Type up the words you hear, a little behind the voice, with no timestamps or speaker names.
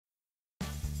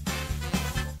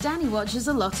Danny watches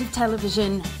a lot of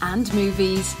television and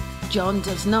movies. John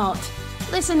does not.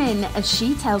 Listen in as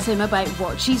she tells him about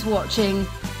what she's watching,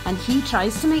 and he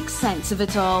tries to make sense of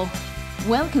it all.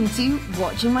 Welcome to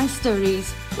Watching My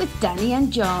Stories with Danny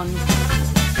and John.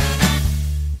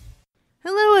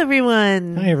 Hello,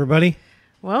 everyone. Hi, everybody.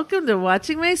 Welcome to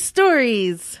Watching My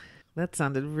Stories. That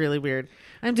sounded really weird.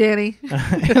 I'm Danny.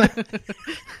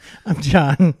 I'm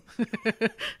John.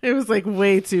 It was like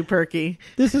way too perky.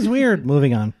 This is weird.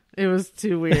 Moving on. It was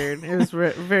too weird. It was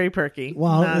very perky.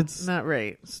 Well, it's not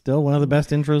right. Still one of the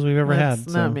best intros we've ever That's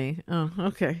had. Not me. Oh,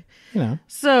 okay. You know.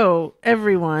 So,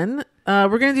 everyone,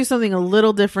 we're going to do something a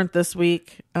little different this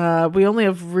week. We only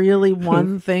have really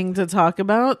one thing to talk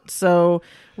about. So,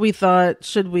 we thought,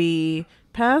 should we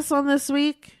pass on this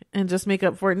week and just make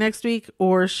up for it next week?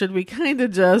 Or should we kind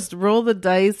of just roll the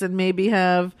dice and maybe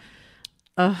have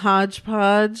a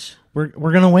hodgepodge? We're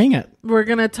going to wing it. We're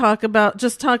going to talk about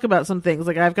some things.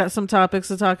 Like, I've got some topics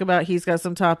to talk about. He's got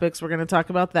some topics. We're going to talk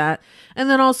about that. And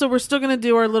then also we're still going to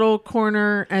do our little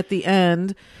corner at the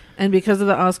end. And because of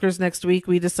the Oscars next week,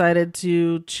 we decided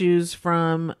to choose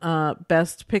from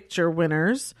Best Picture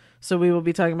winners. So we will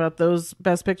be talking about those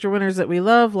Best Picture winners that we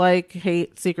love, like,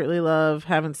 hate, secretly love,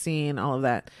 haven't seen, all of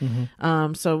that.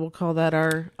 Mm-hmm. So we'll call that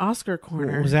our Oscar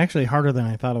corner. It was actually harder than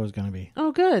I thought it was going to be.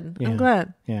 Oh, good. Yeah. I'm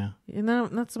glad. Yeah. You know,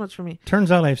 not so much for me.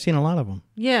 Turns out I've seen a lot of them.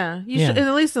 Yeah. You should,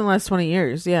 at least in the last 20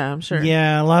 years. Yeah, I'm sure.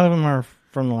 Yeah, a lot of them are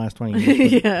from the last 20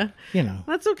 years. Yeah. You know.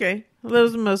 That's okay.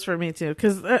 Those are most for me, too.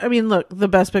 Because, I mean, look, the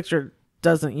Best Picture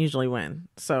doesn't usually win.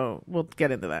 So we'll get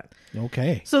into that.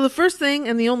 Okay. So the first thing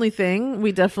and the only thing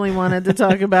we definitely wanted to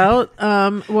talk about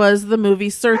was the movie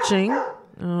Searching.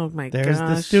 Oh my gosh. There's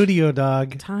the studio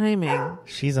dog. Timing.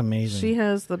 She's amazing. She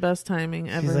has the best timing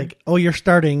ever. She's like, oh, you're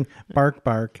starting. Bark,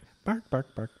 bark. Bark,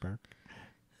 bark, bark, bark.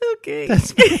 Okay.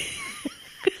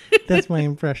 That's my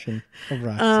impression of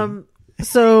Roxy.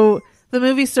 So the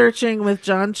movie Searching with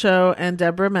John Cho and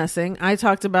Deborah Messing. I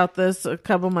talked about this a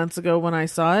couple months ago when I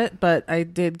saw it, but I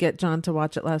did get John to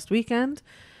watch it last weekend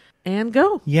and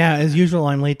go. Yeah, as usual,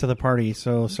 I'm late to the party,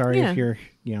 so sorry Yeah. if you're,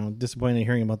 disappointed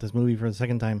hearing about this movie for the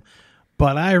second time.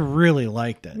 But I really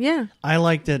liked it. Yeah. I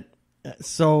liked it.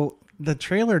 So the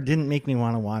trailer didn't make me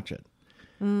want to watch it.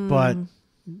 But,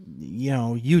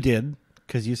 you did,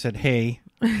 because you said, hey,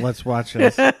 let's watch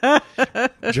this.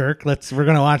 Jerk, we're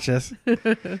going to watch this.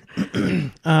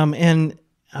 And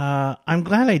I'm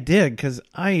glad I did, because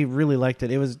I really liked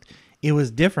it. It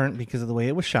was different because of the way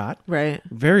it was shot. Right.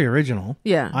 Very original.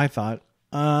 Yeah. I thought.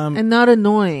 And not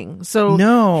annoying. So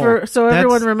no, so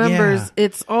everyone remembers,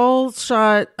 it's all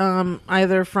shot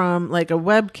either from like a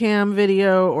webcam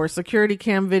video or security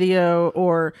cam video,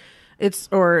 or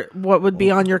what would be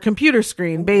on your computer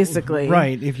screen, basically.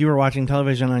 Right. If you were watching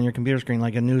television on your computer screen,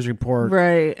 like a news report.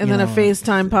 Right. And then a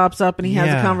FaceTime pops up and he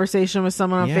has a conversation with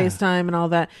someone on FaceTime and all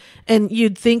that. And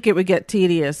you'd think it would get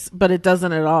tedious, but it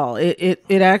doesn't at all. It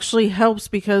actually helps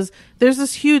because there's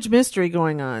this huge mystery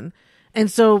going on. And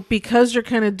so because you're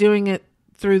kind of doing it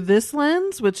through this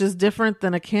lens, which is different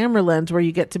than a camera lens where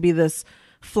you get to be this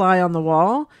fly on the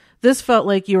wall, this felt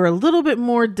like you were a little bit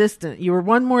more distant. You were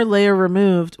one more layer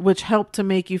removed, which helped to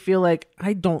make you feel like,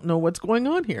 I don't know what's going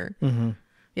on here. Mm-hmm.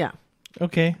 Yeah.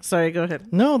 Okay. Sorry, go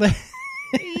ahead. No,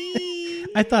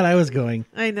 I thought I was going.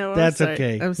 I know. That's I'm sorry.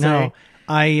 okay. I'm sorry. No,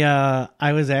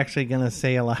 I was actually going to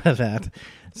say a lot of that.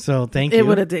 So thank you. It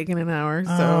would have taken an hour.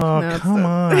 So oh, come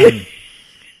on.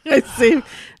 I say,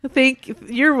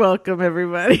 you're welcome,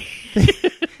 everybody.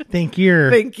 Thank you.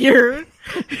 Thank you.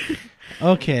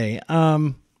 Okay.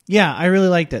 Yeah, I really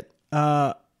liked it.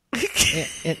 What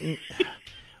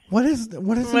is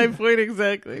my point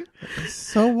exactly?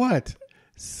 So what?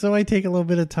 So I take a little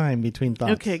bit of time between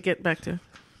thoughts. Okay, get back to.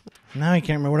 Now I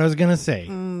can't remember what I was going to say.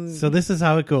 So this is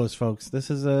how it goes, folks.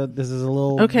 This is a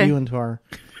little view into our.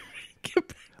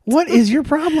 What is your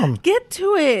problem? Get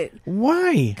to it.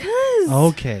 Why? Because.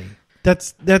 Okay.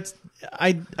 That's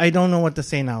I don't know what to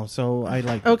say now, so I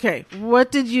like it. Okay.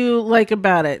 What did you like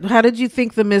about it? How did you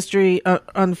think the mystery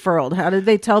unfurled? How did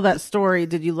they tell that story?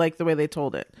 Did you like the way they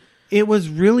told it? It was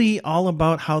really all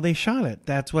about how they shot it.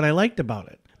 That's what I liked about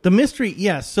it. The mystery,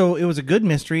 yes. So it was a good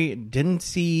mystery. Didn't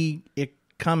see it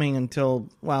coming until,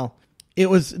 well, it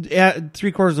was at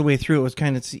 3/4 of the way through. It was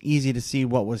kind of easy to see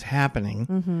what was happening.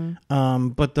 Mm-hmm.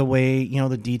 But the way,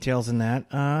 the details in that,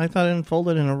 I thought it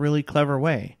unfolded in a really clever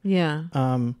way. Yeah.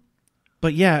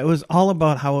 But yeah, it was all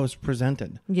about how it was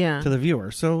presented to the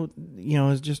viewer. So,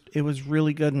 it was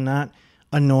really good and not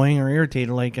annoying or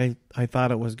irritated like I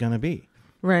thought it was going to be.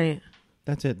 Right.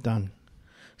 That's it. Done.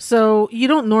 So you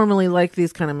don't normally like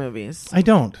these kind of movies. I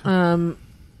don't. And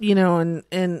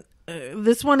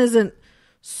this one isn't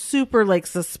super like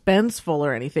suspenseful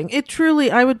or anything. It truly,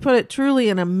 I would put it truly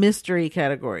in a mystery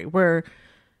category where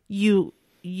you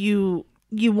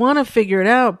want to figure it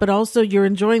out, but also you're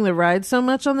enjoying the ride so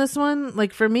much on this one.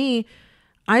 Like for me,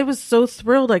 I was so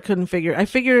thrilled I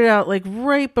figured it out like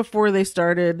right before they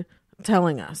started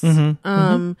telling us.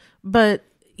 But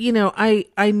you know,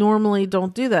 I normally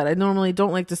don't do that. I normally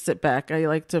don't like to sit back. I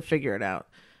like to figure it out.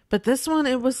 But this one,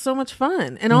 it was so much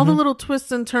fun. And all the little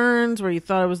twists and turns where you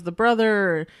thought it was the brother,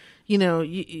 or, you know,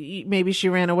 maybe she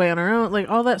ran away on her own, like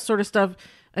all that sort of stuff.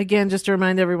 Again, just to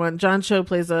remind everyone, John Cho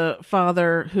plays a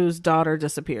father whose daughter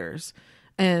disappears.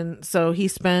 And so he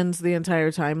spends the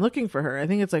entire time looking for her. I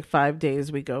think it's like 5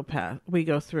 days we go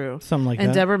through. Something like that.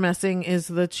 And Deborah Messing is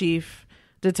the chief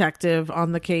detective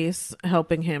on the case,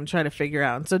 helping him try to figure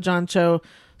out. And so John Cho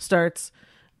starts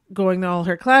going to all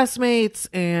her classmates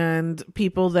and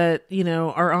people that, you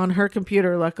know, are on her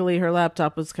computer. Luckily, her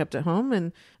laptop was kept at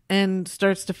home, and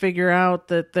starts to figure out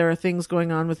that there are things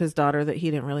going on with his daughter that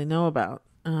he didn't really know about.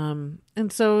 And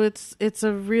so it's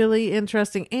a really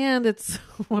interesting, and it's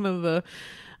one of the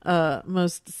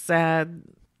most sad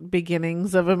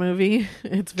beginnings of a movie.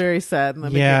 It's very sad in the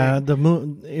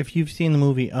beginning. If you've seen the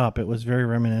movie Up, it was very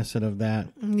reminiscent of that.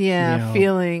 Yeah, you know,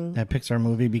 feeling that Pixar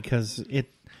movie, because it,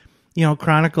 you know,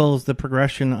 chronicles the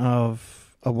progression of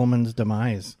a woman's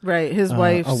demise. Right, his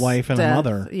wife's a wife and death. a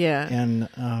mother. Yeah,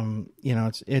 and you know,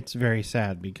 it's very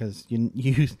sad because you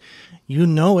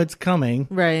know it's coming.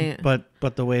 Right,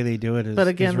 but the way they do it is,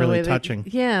 again, is really touching.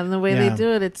 And the way they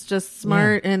do it, it's just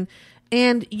smart,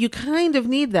 and you kind of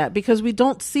need that because we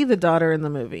don't see the daughter in the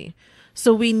movie,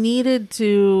 so we needed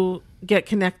to get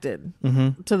connected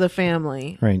to the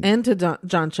family, right, and to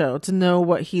John Cho to know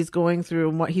what he's going through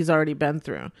and what he's already been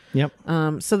through. Yep.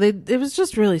 So it was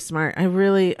just really smart.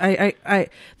 I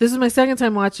this is my second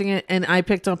time watching it, and I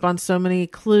picked up on so many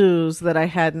clues that I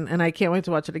hadn't, and I can't wait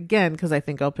to watch it again because I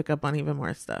think I'll pick up on even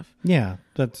more stuff. Yeah,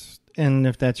 and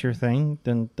if that's your thing,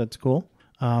 then that's cool.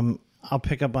 I'll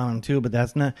pick up on them too, but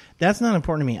that's not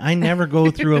important to me. I never go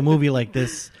through a movie like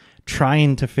this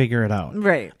trying to figure it out.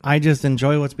 Right. I just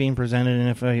enjoy what's being presented,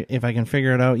 and if I can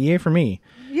figure it out, yay for me.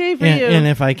 Yay for you. And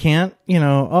if I can't, you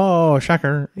know, oh,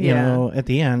 shocker, you know, at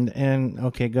the end, and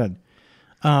okay, good.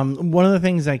 One of the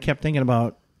things I kept thinking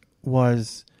about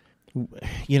was,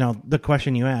 you know, the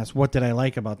question you asked, what did I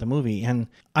like about the movie? And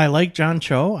I like John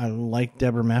Cho. I like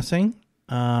Deborah Messing.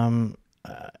 And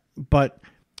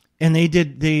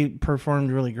they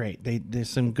performed really great. There's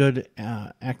some good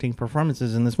acting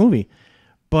performances in this movie.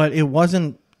 But it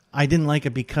wasn't, I didn't like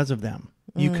it because of them.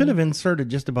 You could have inserted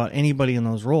just about anybody in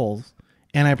those roles,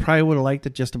 and I probably would have liked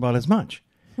it just about as much.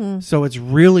 So it's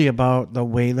really about the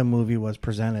way the movie was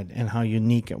presented and how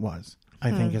unique it was,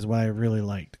 I think, is what I really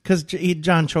liked. Because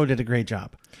John Cho did a great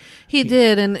job. He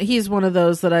did, and he's one of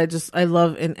those that I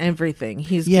love in everything.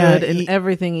 He's good in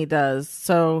everything he does.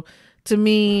 So to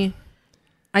me,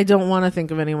 I don't want to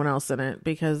think of anyone else in it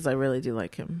because I really do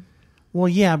like him. Well,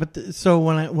 yeah, but so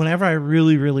whenever I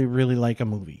really, really, really like a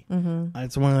movie,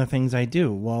 it's one of the things I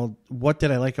do. Well, what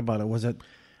did I like about it? Was it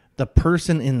the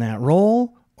person in that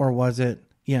role, or was it,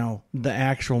 you know, the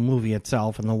actual movie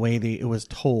itself and the way it was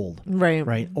told,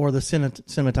 right, or the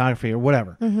cinematography or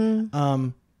whatever?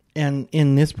 And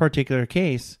in this particular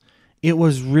case, it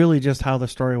was really just how the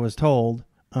story was told,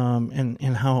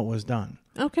 and how it was done.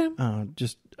 Okay,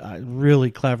 just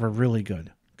really clever, really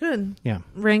good. Good. Yeah.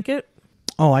 Rank it.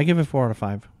 Oh, I give it 4 out of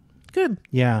 5. Good.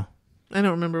 Yeah. I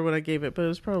don't remember what I gave it, but it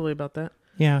was probably about that.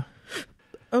 Yeah.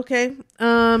 Okay.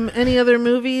 Any other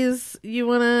movies you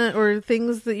want to, or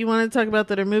things that you want to talk about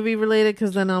that are movie related?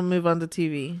 Because then I'll move on to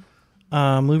TV.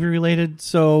 Movie related.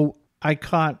 So I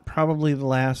caught probably the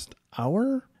last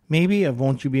hour, maybe, of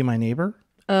Won't You Be My Neighbor?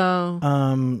 Oh.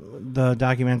 The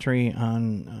documentary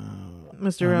on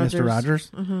Mr. Rogers. Mr.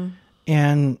 Rogers.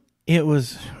 And it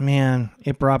was, man,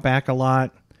 it brought back a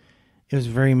lot. It was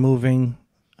very moving.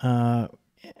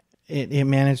 It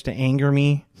managed to anger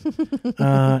me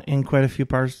in quite a few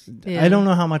parts. Yeah. I don't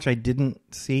know how much I didn't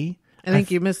see. I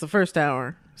think you missed the first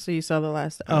hour, so you saw the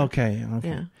last hour. Okay.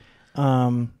 Yeah.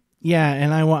 Yeah,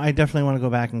 and I definitely want to go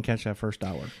back and catch that first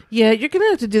hour. Yeah, you're gonna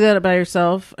have to do that by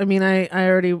yourself. I mean, I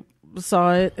already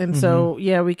saw it, and so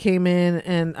we came in,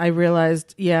 and I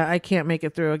realized, I can't make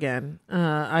it through again.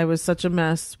 I was such a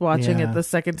mess watching it the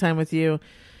second time with you.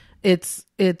 It's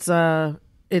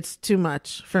too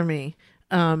much for me,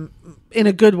 in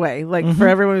a good way. Like for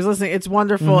everyone who's listening, it's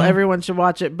wonderful. Everyone should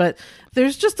watch it, but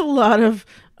there's just a lot of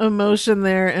emotion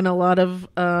there, and a lot of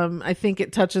I think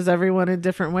it touches everyone in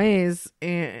different ways,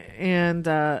 and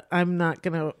I'm not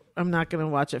gonna I'm not going to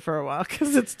watch it for a while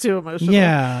because it's too emotional.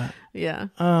 Yeah. Yeah.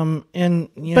 And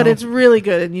but it's really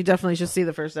good, and you definitely should see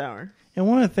the first hour. And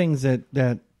one of the things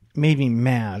that made me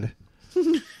mad,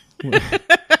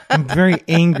 I'm very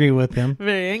angry with him.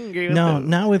 Very angry with him. No,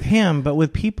 not with him, but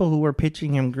with people who were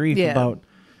pitching him grief about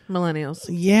millennials.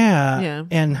 Yeah.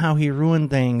 And how he ruined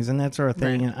things and that sort of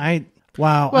thing. Right. And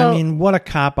I mean, what a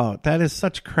cop-out. That is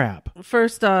such crap.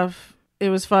 First off, it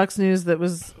was Fox News that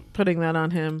was putting that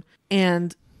on him,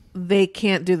 and they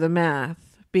can't do the math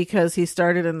because he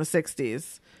started in the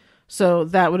 60s. So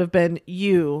that would have been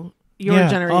your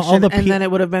generation, and then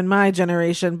it would have been my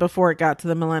generation before it got to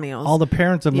the millennials. All the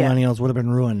parents of millennials would have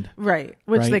been ruined. Right.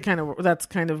 Which that's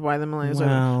kind of why the millennials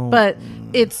are. But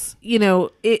it's,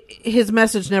 his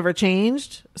message never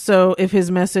changed. So if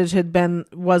his message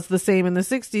was the same in the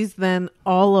 60s, then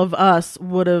all of us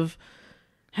would have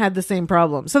had the same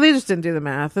problem. So they just didn't do the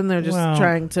math, and they're just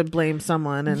trying to blame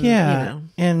someone.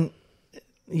 And, and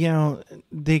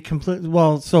they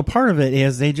completely, so part of it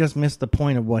is they just missed the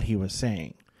point of what he was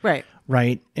saying. Right.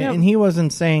 Right. Yep. And he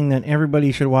wasn't saying that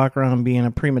everybody should walk around being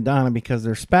a prima donna because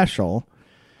they're special.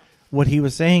 What he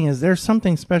was saying is there's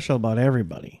something special about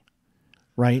everybody.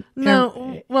 Right?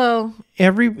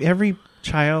 Every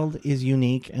child is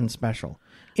unique and special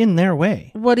in their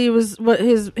way. What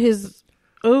his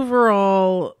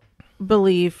overall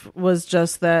belief was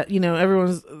just that,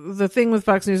 the thing with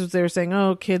Fox News was they were saying,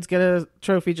 oh, kids get a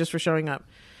trophy just for showing up.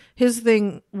 His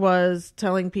thing was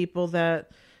telling people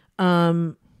that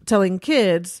telling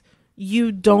kids,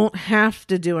 you don't have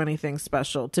to do anything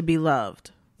special to be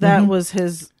loved. That was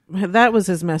his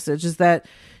message, is that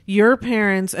your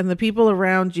parents and the people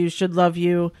around you should love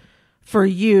you for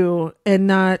you and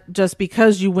not just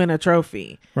because you win a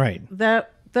trophy. Right.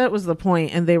 That was the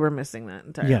point, and they were missing that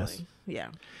entirely. Yes. Yeah.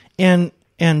 And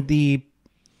the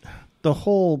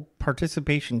whole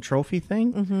participation trophy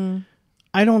thing,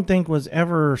 I don't think was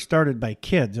ever started by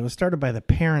kids. It was started by the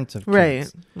parents of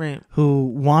kids. Right. Who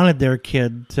wanted their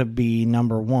kid to be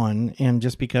number one, and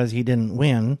just because he didn't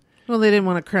win. Well, they didn't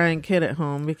want a crying kid at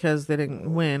home because they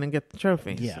didn't win and get the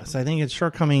trophy. Yes, I think it's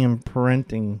shortcoming in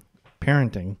parenting.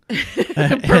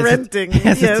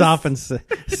 As it's often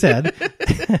said,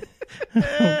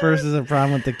 versus a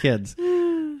problem with the kids.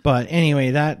 But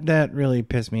anyway, that really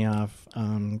pissed me off.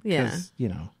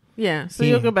 Yeah, so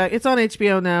you'll go back. It's on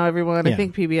HBO now, everyone. I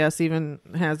think PBS even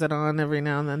has it on every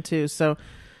now and then too. So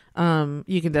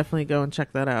you can definitely go and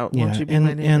check that out. Yeah, Won't you be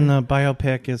my neighbor? And the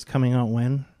biopic is coming out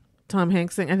when? Tom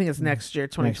Hanks thing? I think it's next year,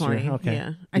 2020. Next year. Okay.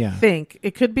 Yeah. I think.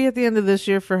 It could be at the end of this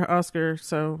year for Oscar,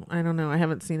 so I don't know. I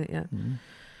haven't seen it yet. Mm-hmm.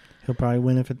 He'll probably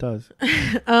win if it does.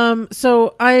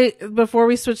 So before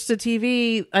we switch to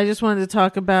TV, I just wanted to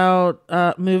talk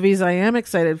about movies I am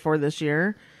excited for this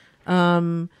year.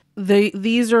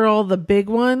 These are all the big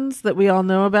ones that we all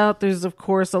know about. There's, of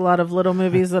course, a lot of little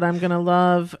movies that I'm going to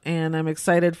love and I'm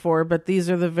excited for, but these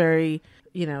are the very,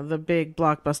 the big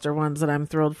blockbuster ones that I'm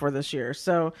thrilled for this year.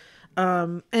 So,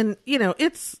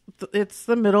 it's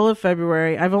the middle of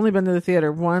February. I've only been to the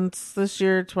theater once this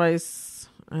year, twice,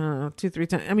 2-3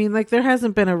 times. I mean, there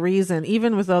hasn't been a reason,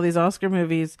 even with all these Oscar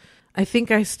movies. I think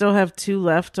I still have 2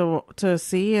 left to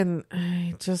see, and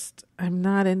I'm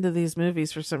not into these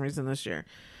movies for some reason this year.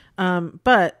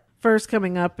 But first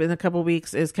coming up in a couple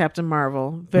weeks is Captain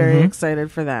Marvel. Very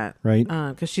excited for that. Right.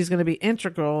 Because she's going to be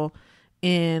integral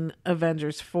in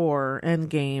Avengers 4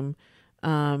 Endgame,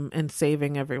 and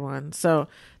saving everyone. So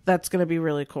that's going to be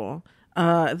really cool.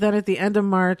 Then at the end of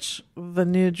March, the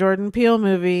new Jordan Peele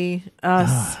movie,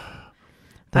 Us.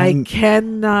 I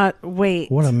cannot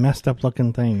wait. What a messed up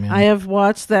looking thing, man. I have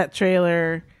watched that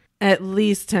trailer at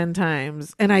least 10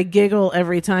 times, and I giggle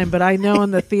every time, but I know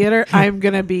in the theater I'm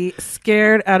going to be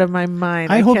scared out of my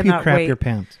mind. I hope you crap wait. your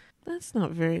pants. That's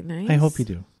not very nice. I hope you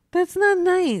do. That's not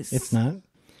nice. It's not?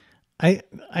 I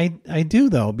do,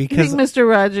 though, because... You think Mr.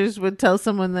 Rogers would tell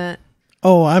someone that?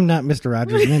 Oh, I'm not Mr.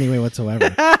 Rogers in any way whatsoever.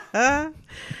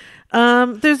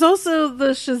 There's also the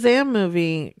Shazam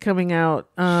movie coming out.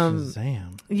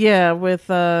 Shazam? Yeah, with...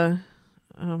 oh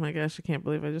my gosh, I can't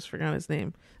believe I just forgot his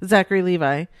name. Zachary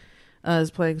Levi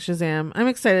is playing Shazam. I'm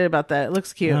excited about that. It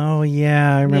looks cute. Oh,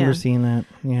 yeah, I remember seeing that.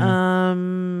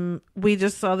 Yeah. We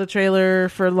just saw the trailer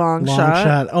for Long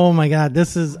Shot. Oh my God,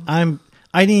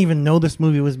 I didn't even know this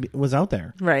movie was out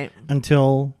there. Right.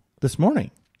 Until this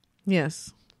morning.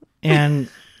 Yes. And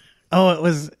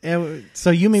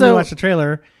so you made me watch the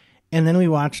trailer, and then we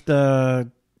watched Seth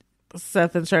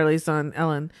and Charlize on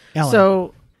Ellen.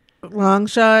 So Long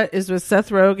Shot is with Seth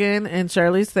Rogen and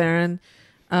Charlize Theron,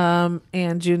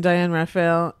 and June Diane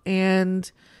Raphael, and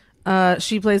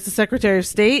She plays the Secretary of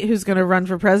State who's going to run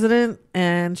for president,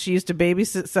 and she used to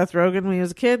babysit Seth Rogen when he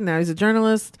was a kid. Now he's a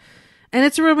journalist, and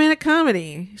it's a romantic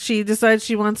comedy. She decides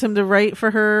she wants him to write for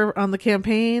her on the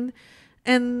campaign,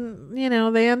 and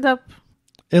they end up.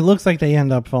 It looks like they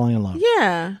end up falling in love.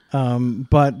 Yeah.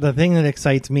 But the thing that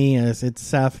excites me is it's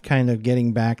Seth kind of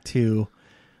getting back to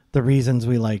the reasons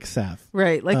we like Seth.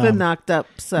 Right, like the knocked up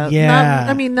Seth.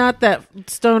 Yeah. Not that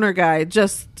stoner guy,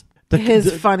 just.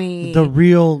 His funny, the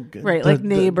real right, like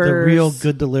Neighbors, the real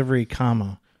good delivery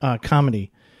comedy.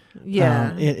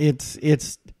 Yeah,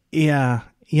 it's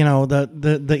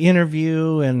the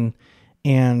interview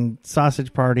and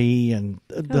Sausage Party and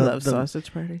I love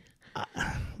Sausage Party.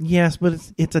 Yes, but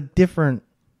it's a different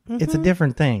it's a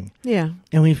different thing. Yeah,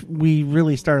 and we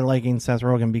really started liking Seth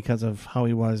Rogen because of how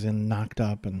he was in Knocked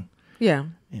Up and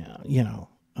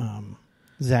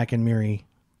Zach and Miri.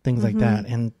 Things like that,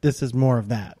 and this is more of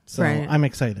that. So I'm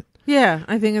excited. Yeah,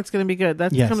 I think it's going to be good.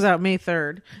 That comes out May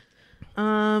 3rd.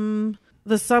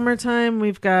 The summertime,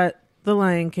 we've got The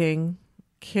Lion King.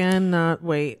 Cannot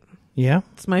wait. Yeah,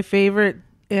 it's my favorite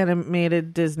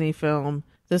animated Disney film.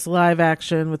 This live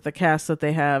action with the cast that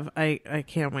they have, I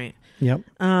can't wait. Yep.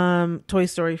 Toy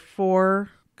Story 4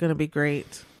 gonna be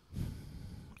great.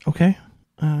 Okay.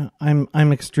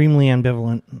 I'm extremely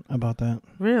ambivalent about that.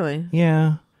 Really?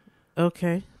 Yeah.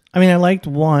 Okay. I mean, I liked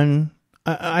 1.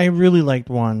 I really liked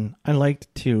 1. I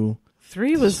liked 2.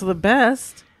 3 was the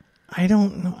best. I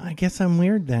don't know. I guess I'm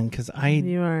weird then because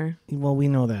You are. Well, we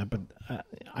know that, but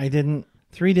I didn't.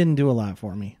 3 didn't do a lot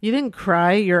for me. You didn't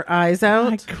cry your eyes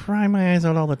out? I cry my eyes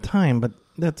out all the time, but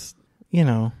that's, I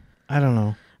don't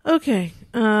know. Okay.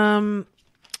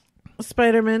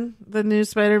 Spiderman. The new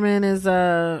Spiderman is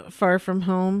Far From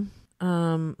Home.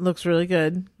 Looks really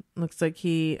good. Looks like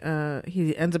he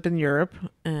ends up in Europe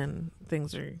and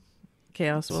things are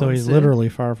chaos. So he's literally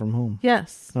far from home.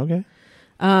 Yes. Okay.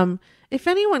 If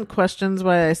anyone questions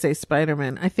why I say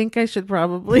Spider-Man, I think I should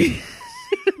probably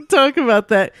talk about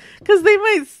that because they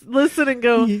might listen and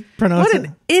go, "What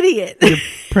an idiot!" You're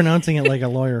pronouncing it like a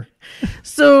lawyer.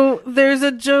 So there's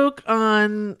a joke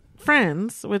on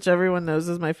Friends, which everyone knows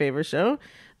is my favorite show,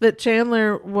 that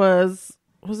Chandler was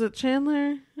it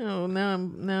Chandler? Oh, now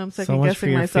I'm second so much guessing for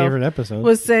your myself. Favorite episode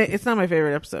was saying it's not my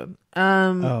favorite episode.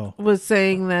 Was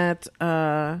saying that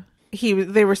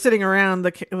they were sitting around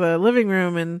the living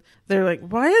room and they're like,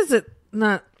 why is it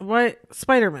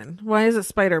Spider-Man? Why is it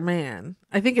Spider-Man?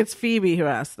 I think it's Phoebe who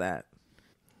asked that.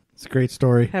 It's a great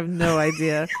story. I have no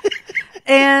idea.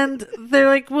 And they're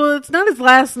like, well, it's not his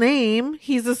last name.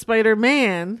 He's a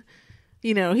Spider-Man.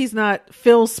 He's not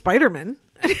Phil Spiderman.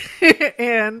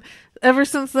 And ever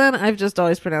since then, I've just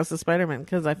always pronounced it Spider-Man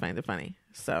because I find it funny.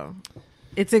 So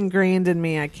it's ingrained in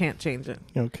me. I can't change it.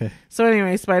 Okay. So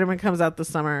anyway, Spider-Man comes out this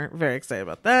summer. Very excited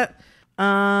about that.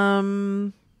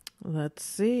 Let's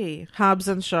see. Hobbs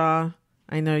and Shaw.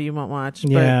 I know you won't watch.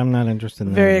 But I'm not interested in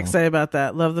that. Very excited about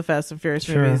that. Love the Fast and Furious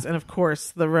movies. And of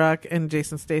course, The Rock and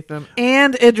Jason Statham.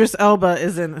 And Idris Elba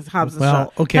is in Hobbs and Shaw.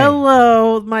 Okay.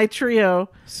 Hello, my trio.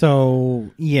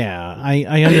 So, yeah,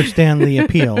 I understand the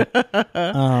appeal.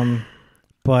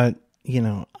 But,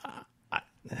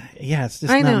 it's just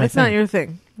I know, not my it's thing. not your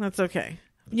thing. That's okay.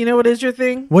 You know what is your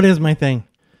thing? What is my thing?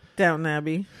 Downton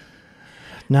Abbey.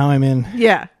 Now I'm in.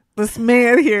 Yeah. This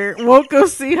man here won't go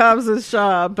see Hobbs and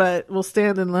Shaw, but will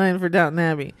stand in line for Downton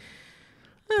Abbey.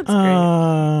 That's great.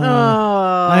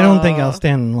 I don't think I'll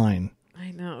stand in line.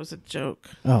 I know, it was a joke.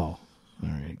 Oh, all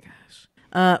right.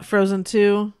 Gosh. Frozen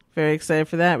 2. Very excited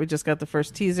for that. We just got the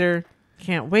first teaser.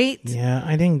 Can't wait. Yeah,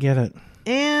 I didn't get it.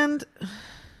 And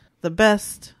the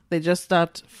best. They just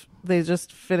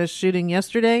finished shooting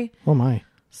yesterday. Oh, my.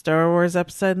 Star Wars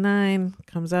Episode 9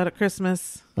 comes out at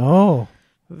Christmas. Oh.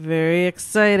 Very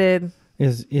excited.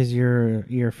 Is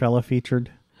your fella featured?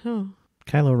 Who?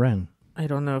 Kylo Ren. I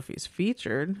don't know if he's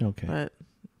featured. Okay. But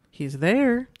he's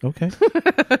there. Okay.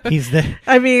 He's there.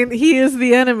 I mean, he is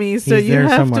the enemy, so you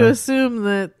have somewhere. to assume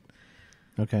that.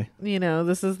 Okay.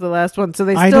 This is the last one. So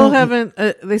they still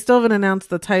haven't announced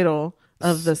the title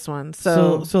of this one.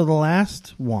 So the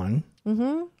last one.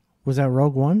 Mm-hmm. Was that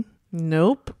Rogue One?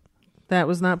 Nope. That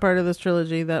was not part of this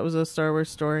trilogy. That was a Star Wars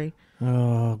story.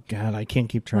 Oh, God, I can't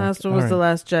keep track. Last one was The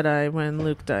Last Jedi when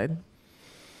Luke died.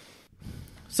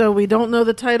 So we don't know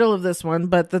the title of this one,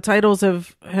 but the titles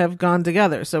have gone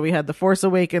together. So we had The Force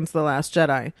Awakens, The Last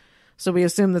Jedi. So we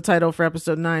assume the title for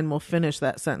Episode 9 will finish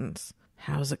that sentence.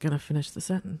 How is it going to finish the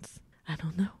sentence? I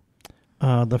don't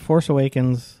know. The Force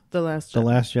Awakens, The Last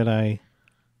Jedi,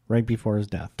 right before his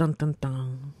death. Dun, dun,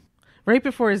 dun. Right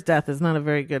before his death is not a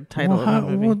very good title of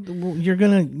a movie. You're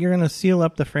gonna seal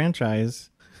up the franchise.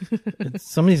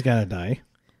 Somebody's got to die.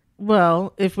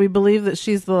 Well, if we believe that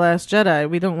she's the last Jedi,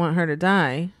 we don't want her to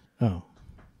die. Oh.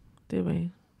 Do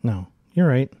we? No, you're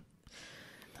right.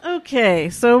 Okay,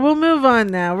 so we'll move on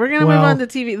now. We're going to move on to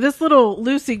TV. This little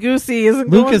loosey-goosey isn't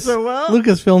going so well.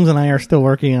 Lucasfilms and I are still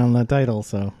working on the title,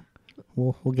 so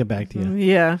we'll get back to you.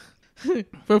 Yeah.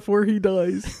 Before he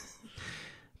dies.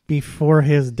 Before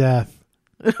his death.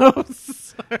 Oh,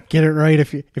 sorry. Get it right.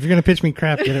 If you're going to pitch me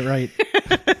crap, get it right.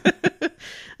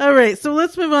 All right, so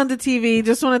let's move on to TV.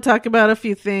 Just want to talk about a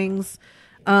few things.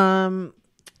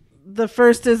 The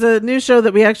first is a new show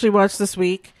that we actually watched this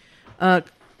week.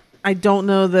 I don't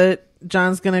know that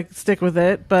John's going to stick with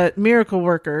it, but Miracle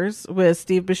Workers with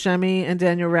Steve Buscemi and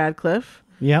Daniel Radcliffe.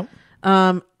 Yep.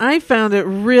 I found it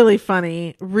really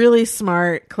funny, really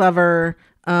smart, clever,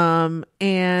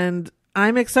 and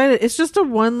I'm excited. It's just a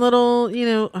one little,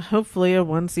 hopefully a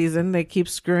one season. They keep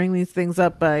screwing these things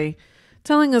up by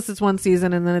telling us it's one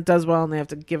season and then it does well and they have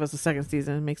to give us a second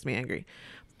season. It makes me angry.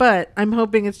 But I'm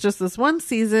hoping it's just this one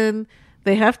season.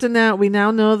 We now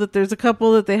know that there's a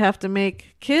couple that they have to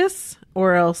make kiss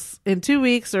or else in 2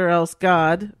 weeks or else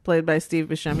God, played by Steve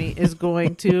Buscemi, is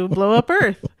going to blow up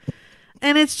Earth.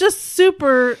 And it's just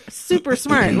super, super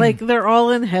smart. Like they're all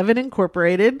in Heaven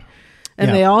Incorporated and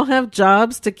they all have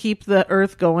jobs to keep the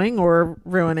Earth going or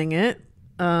ruining it.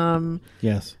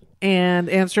 Yes. And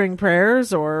answering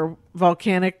prayers or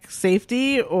volcanic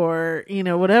safety or,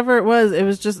 whatever it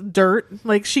was just dirt.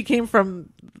 Like she came from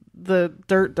the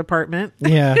dirt department.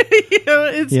 Yeah.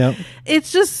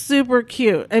 It's just super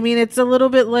cute. I mean, it's a little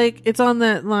bit like it's on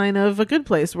that line of A Good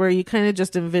Place where you kind of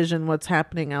just envision what's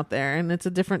happening out there and it's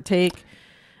a different take.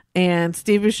 And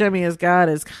Steve Buscemi as God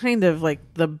is kind of like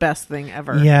the best thing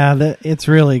ever. Yeah, it's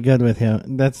really good with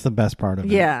him. That's the best part of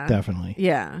it. Yeah. Definitely.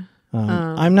 Yeah.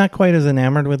 I'm not quite as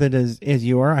enamored with it as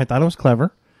you are. I thought it was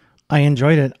clever. I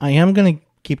enjoyed it. I am going to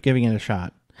keep giving it a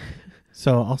shot.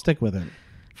 So I'll stick with it.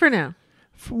 For now.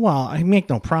 Well, I make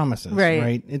no promises,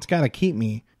 right? It's got to keep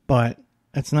me, but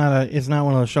it's not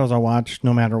one of those shows I'll watch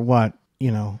no matter what,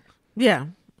 Yeah,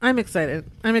 I'm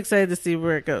excited. I'm excited to see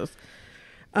where it goes.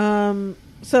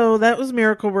 So that was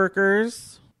Miracle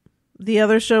Workers. The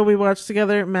other show we watched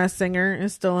together, Masked Singer,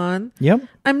 is still on. Yep.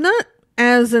 I'm not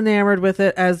as enamored with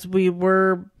it as we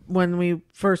were when we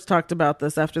first talked about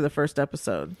this after the first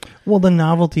episode. Well, the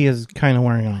novelty is kind of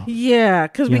wearing off. Yeah,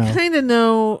 because we kind of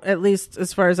know, at least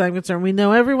as far as I'm concerned, we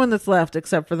know everyone that's left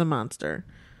except for the monster.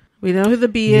 We know who the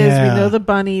bee is, we know the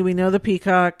bunny, we know the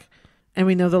peacock, and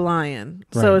we know the lion.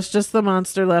 Right. So it's just the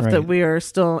monster left that we are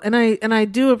still... And I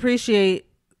do appreciate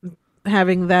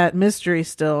having that mystery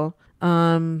still.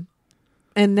 And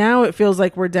now it feels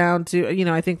like we're down to...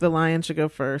 I think the lion should go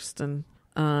first, and...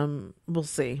 we'll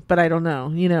see, but I don't know.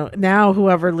 Now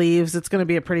whoever leaves, it's going to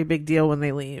be a pretty big deal when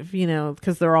they leave,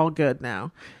 because they're all good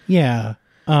now. Yeah.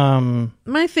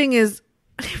 My thing is,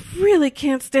 I really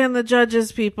can't stand the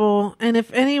judges, people. And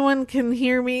if anyone can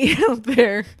hear me out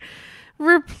there,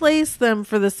 replace them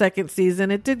for the second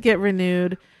season. It did get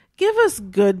renewed. Give us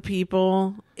good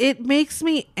people. It makes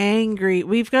me angry.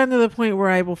 We've gotten to the point where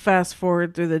I will fast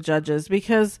forward through the judges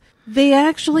because they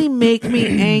actually make me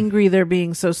angry. They're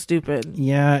being so stupid.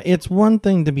 Yeah, it's one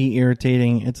thing to be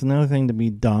irritating. It's another thing to be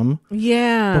dumb.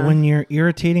 Yeah. But when you're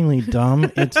irritatingly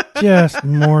dumb, it's just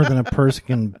more than a person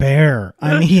can bear.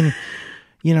 I mean,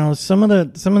 some of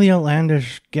the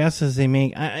outlandish guesses they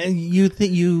make,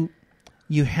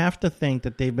 you have to think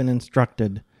that they've been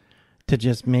instructed to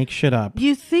just make shit up.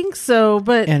 You think so,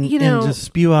 but and just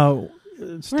spew out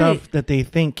stuff that they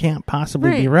think can't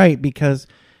possibly be right because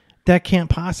that can't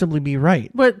possibly be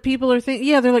right. But people are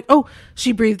thinking, they're like, oh,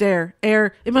 she breathed air.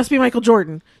 It must be Michael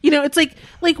Jordan. It's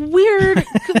like weird.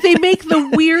 They make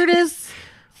the weirdest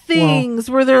things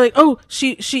where they're like, oh,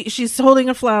 she's holding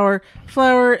a flower.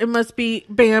 It must be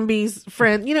Bambi's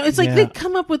friend. It's like they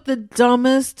come up with the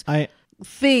dumbest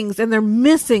things and they're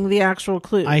missing the actual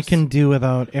clues. I can do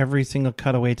without every single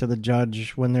cutaway to the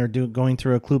judge when they're going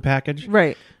through a clue package.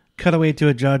 Right. Cutaway to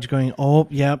a judge going, oh,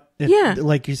 yep.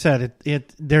 Like you said,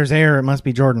 there's air. It must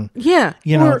be Jordan. Yeah.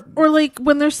 Or like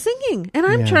when they're singing and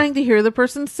I'm trying to hear the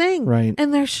person sing. Right.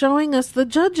 And they're showing us the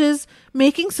judges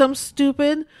making some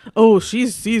stupid, oh,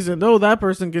 she's seasoned. Oh, that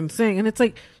person can sing. And it's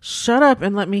like, shut up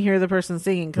and let me hear the person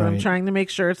singing because I'm trying to make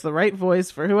sure it's the right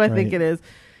voice for who I think it is.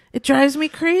 It drives me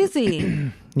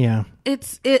crazy. Yeah.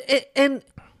 And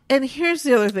here's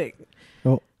the other thing.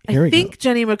 Oh, I think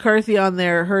Jenny McCarthy on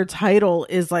there, her title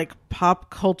is like pop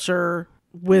culture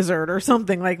wizard or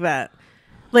something like that.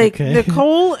 Like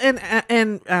Nicole and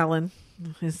Alan,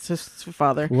 his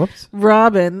father,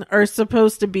 Robin are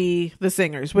supposed to be the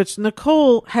singers, which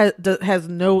Nicole has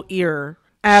no ear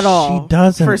at all. She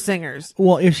doesn't for singers.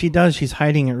 Well, if she does, she's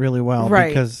hiding it really well, right?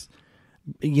 Because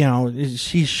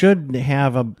she should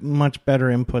have a much better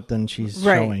input than she's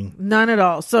showing. None at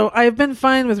all. So I've been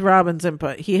fine with Robin's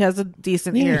input. He has a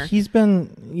decent ear. He's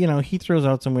been, he throws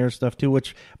out some weird stuff too,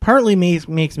 which partly makes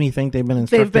me think they've been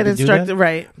instructed to do that.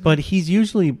 Right. But he's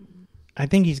usually, I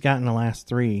think he's gotten the last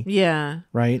 3. Yeah.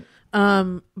 Right.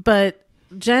 But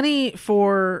Jenny,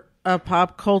 for a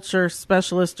pop culture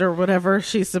specialist or whatever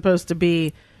she's supposed to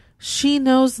be, she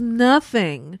knows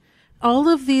nothing. All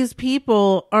of these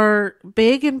people are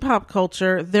big in pop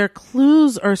culture. Their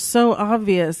clues are so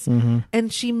obvious. Mm-hmm.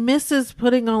 And she misses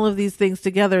putting all of these things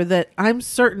together that I'm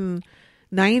certain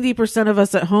 90% of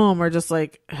us at home are just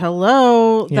like,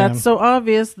 hello, that's so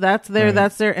obvious. That's there,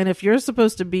 that's there. And if you're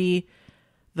supposed to be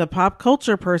the pop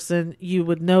culture person, you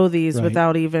would know these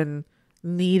without even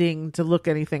needing to look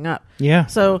anything up. Yeah.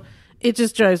 So it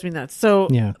just drives me nuts. So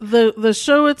the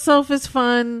show itself is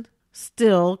fun.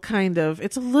 Still, kind of.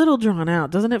 It's a little drawn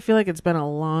out. Doesn't it feel like it's been a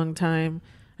long time?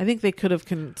 I think they could have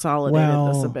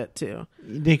consolidated this a bit, too.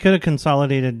 They could have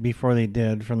consolidated before they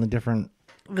did from the different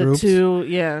groups. The 2,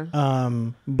 yeah.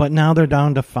 But now they're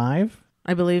down to 5?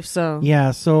 I believe so.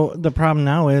 Yeah, so the problem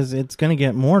now is it's going to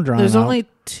get more drawn out. There's only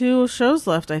 2 shows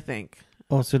left, I think.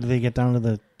 Oh, so do they get down to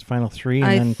the final 3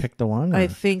 and then pick the one? Or? I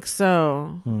think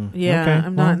so. Yeah, okay.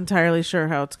 I'm not entirely sure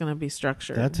how it's going to be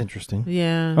structured. That's interesting.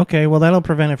 Yeah. Okay, well, that'll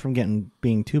prevent it from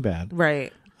being too bad.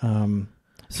 Right.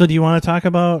 So do you want to talk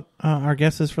about our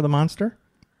guesses for the monster?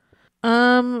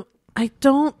 I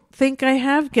don't think I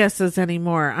have guesses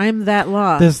anymore. I'm that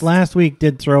lost. This last week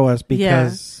did throw us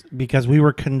because we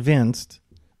were convinced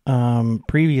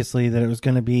previously that it was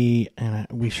going to be, and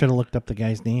we should have looked up the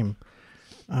guy's name.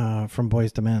 From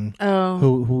Boys to Men. Oh.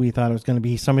 Who we thought it was going to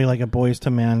be somebody like a Boys to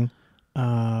Men.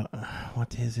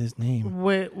 What is his name?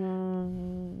 Wait,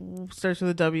 starts with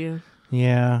a W.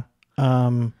 Yeah.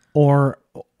 Or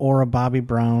a Bobby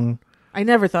Brown. I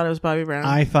never thought it was Bobby Brown.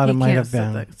 I thought it might have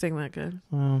been. Sing that good.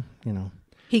 Well,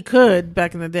 He could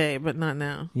back in the day, but not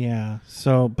now. Yeah.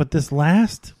 So, but this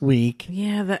last week.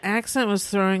 Yeah, the accent was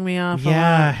throwing me off.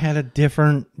 Yeah, had a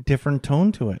different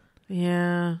tone to it.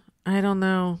 Yeah, I don't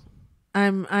know. I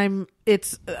am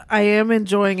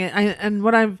enjoying it.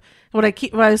 What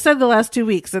I said the last 2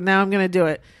 weeks, and now I'm going to do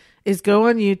it, is go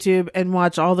on YouTube and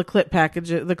watch all the clue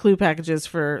packages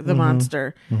for the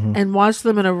monster, and watch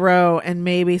them in a row, and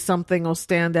maybe something will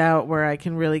stand out where I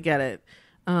can really get it.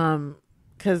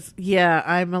 Cause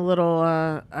I'm a little,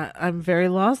 I'm very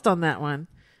lost on that one.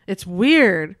 It's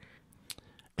weird.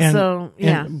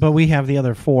 But we have the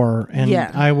other 4, and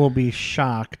I will be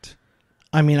shocked.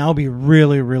 I mean, I'll be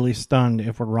really, really stunned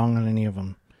if we're wrong on any of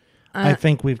them. I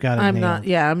think we've got it nailed.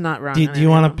 I'm not wrong. Do you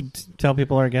want to tell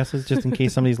people our guesses just in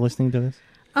case somebody's listening to this?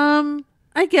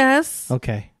 I guess.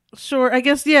 Okay. Sure. I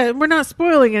guess, we're not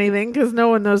spoiling anything because no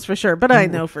one knows for sure. But I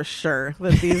know for sure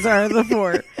that these are the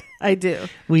 4. I do.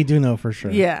 We do know for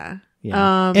sure. Yeah.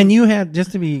 And you had,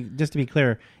 just to be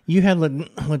clear, you had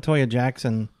LaToya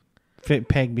Jackson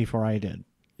pegged before I did.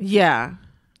 Yeah.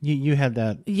 You had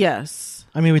that. Yes.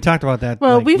 I mean, we talked about that.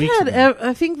 Well, we've had,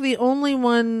 I think the only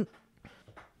one,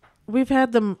 we've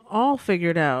had them all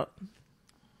figured out.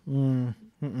 I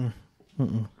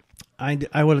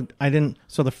didn't.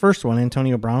 So the first one,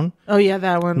 Antonio Brown. Oh yeah,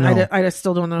 that one. No. I just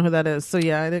still don't know who that is. So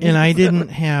yeah, I didn't. And I didn't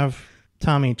have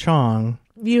Tommy Chong.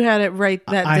 You had it right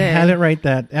that day. I had it right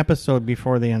that episode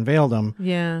before they unveiled him.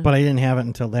 Yeah. But I didn't have it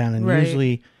until then. And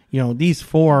usually, these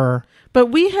 4. But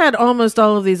we had almost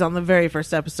all of these on the very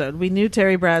first episode. We knew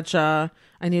Terry Bradshaw.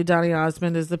 I knew Donny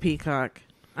Osmond as the peacock.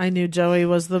 I knew Joey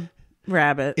was the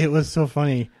rabbit. It was so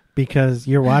funny because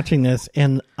you're watching this,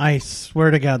 and I swear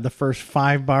to God, the first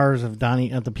 5 bars of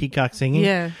Donny at the peacock singing.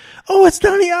 Yeah. Oh, it's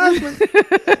Donny Osmond.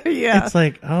 Yeah. It's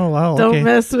like, oh wow. Don't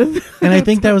mess with. And I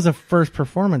think that was the first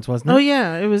performance, wasn't it? Oh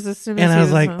yeah, it was as soon as. And I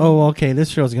was like, oh okay, this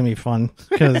show's gonna be fun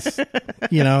because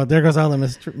there goes all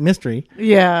the mystery.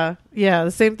 Yeah, yeah.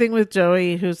 The same thing with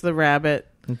Joey, who's the rabbit.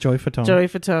 Joey Fatone. Joey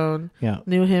Fatone. Yeah.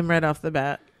 Knew him right off the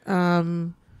bat.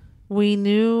 We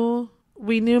knew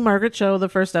Margaret Cho the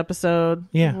first episode.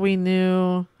 Yeah.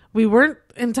 We weren't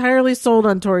entirely sold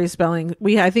on Tori Spelling.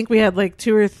 I think we had like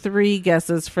 2 or 3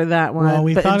 guesses for that one. Well,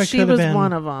 we thought she was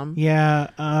one of them. Yeah.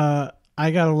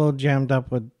 I got a little jammed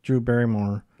up with Drew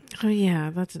Barrymore. Oh yeah,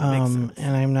 that didn't make sense.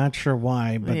 And I'm not sure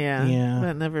why, but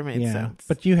that never made sense.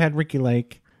 But you had Ricky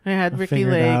Lake. I had Ricky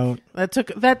Lake. Out. That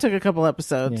took a couple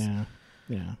episodes.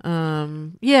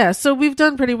 Yeah. So we've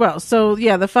done pretty well. So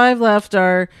yeah, the 5 left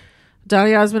are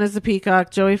Donny Osmond is the peacock,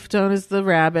 Joey Fatone is the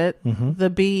rabbit, the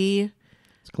bee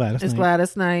is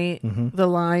Gladys Knight, the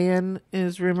lion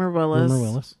is Rumor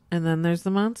Willis, and then there's the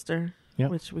monster,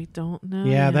 which we don't know.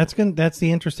 Yeah, yet. That's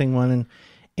the interesting one,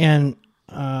 and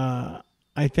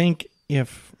I think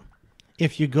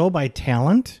if you go by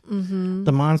talent,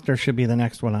 the monster should be the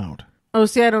next one out. Oh,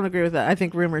 see, I don't agree with that. I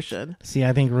think Rumor should. See,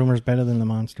 I think Rumor's better than the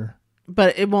monster.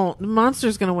 But it won't. The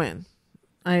monster's going to win.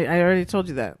 I already told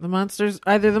you that. The monster's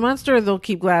either the monster or they'll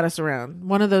keep Gladys around.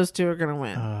 One of those two are going to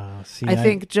win. I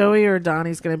think Joey or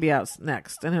Donnie's going to be out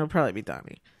next, and it'll probably be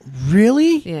Donnie.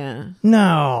 Really? Yeah.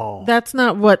 No. That's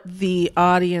not what the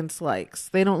audience likes.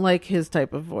 They don't like his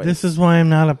type of voice. This is why I'm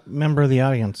not a member of the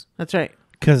audience. That's right.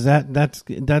 Because that's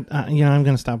I'm going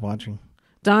to stop watching.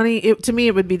 Donnie, to me,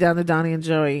 it would be down to Donnie and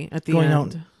Joey at the end.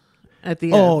 Out. At the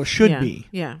end. Oh, should be.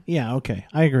 Yeah. Yeah, okay.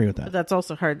 I agree with that. But that's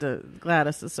also hard to...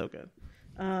 Gladys is so good.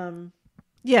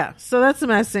 Yeah, so that's The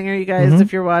Masked Singer, you guys,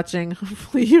 if you're watching.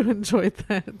 Hopefully you enjoyed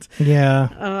that.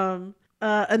 Yeah.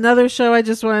 Another show I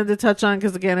just wanted to touch on,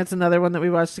 because again, it's another one that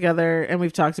we watched together, and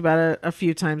we've talked about it a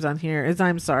few times on here, is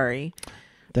I'm Sorry.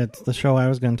 That's the show I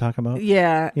was going to talk about.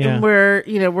 Yeah. And we're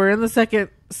in the second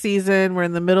season. We're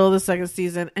in the middle of the second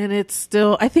season, and it's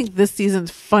still, I think this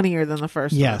season's funnier than the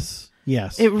first one.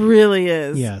 Yes. It really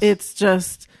is. Yes. It's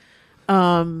just,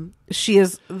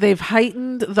 they've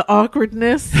heightened the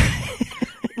awkwardness.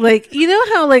 Like, you know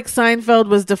how like Seinfeld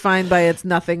was defined by its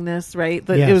nothingness, right?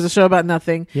 That It was a show about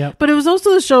nothing. Yep. But it was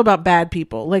also a show about bad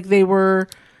people. Like they were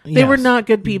not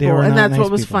good people, and that's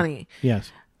what was funny.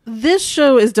 Yes. This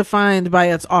show is defined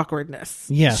by its awkwardness.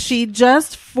 Yes. She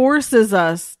just forces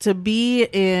us to be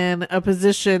in a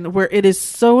position where it is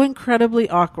so incredibly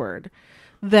awkward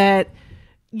that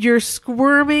you're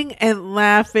squirming and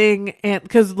laughing, and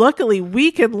because luckily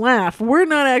we can laugh. We're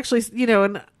not actually,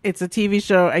 and it's a TV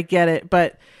show. I get it,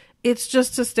 but it's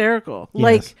just hysterical. Yes.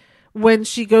 Like when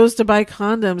she goes to buy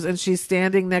condoms and she's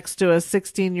standing next to a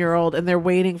 16-year-old and they're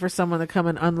waiting for someone to come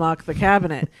and unlock the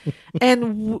cabinet.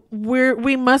 And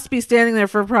we must be standing there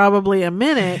for probably a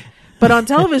minute, but on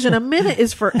television, a minute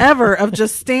is forever of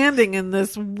just standing in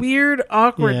this weird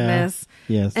awkwardness.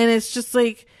 Yeah. Yes. And it's just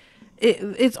like,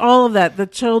 it's all of that.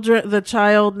 The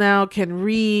child now can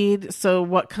read. So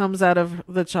what comes out of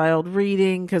the child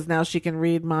reading? Because now she can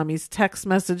read mommy's text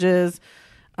messages.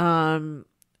 In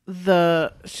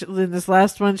this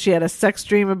last one, she had a sex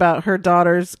dream about her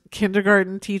daughter's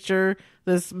kindergarten teacher,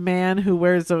 this man who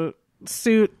wears a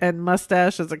suit and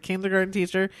mustache as a kindergarten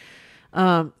teacher.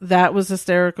 That was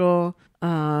hysterical.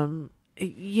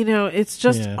 It's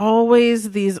just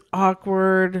always these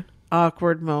awkward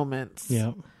moments.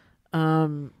 Yep.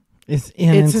 It's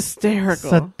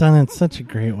hysterical. Done in such a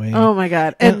great way. Oh my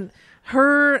God. And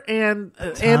her and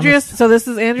Andrea, so this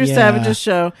is Andrea Savage's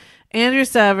show. Andrea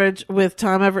Savage with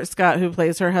Tom Everett Scott, who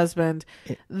plays her husband.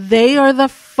 They are the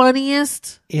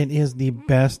funniest. It is the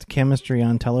best chemistry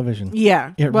on television.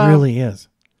 Yeah. It really is.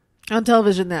 On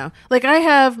television now. Like, I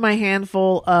have my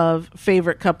handful of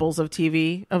favorite couples of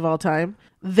TV of all time.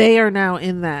 They are now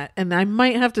in that. And I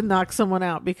might have to knock someone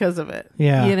out because of it.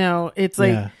 Yeah. It's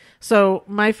like, so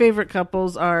my favorite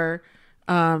couples are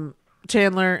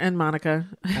Chandler and Monica.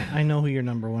 I know who your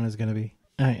number one is going to be.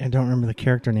 I don't remember the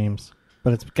character names.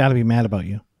 But it's got to be Mad About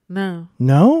You. No.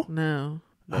 No? No.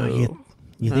 Oh,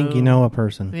 you think you know a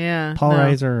person. Yeah. Paul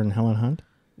Reiser and Helen Hunt?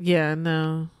 Yeah,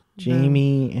 no.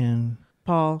 Jamie and...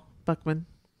 Paul Buckman.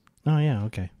 Oh, yeah,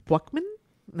 okay. Buckman?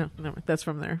 No, that's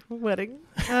from their wedding.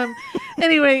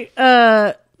 Anyway,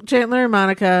 Chandler and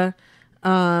Monica,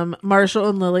 Marshall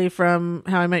and Lily from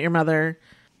How I Met Your Mother,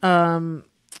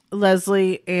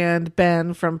 Leslie and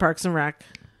Ben from Parks and Rec,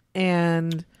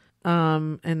 and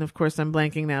of course I'm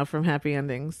blanking now from Happy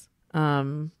Endings.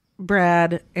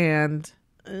 Brad and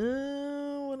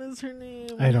what is her name?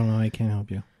 I don't know. I can't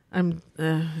help you.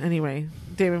 Anyway,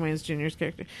 David Wayne's Jr.'s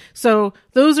character. So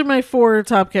those are my 4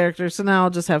 top characters. So now I'll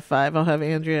just have 5. I'll have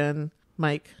Andrea and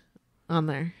Mike on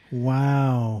there.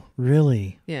 Wow.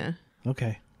 Really? Yeah.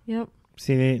 Okay. Yep.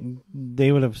 See,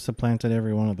 they would have supplanted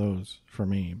every one of those for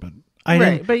me, but I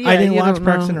didn't watch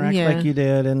Parks and Rec like you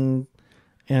did, and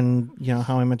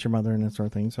How I Met Your Mother and that sort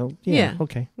of thing. So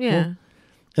okay. Yeah. Cool.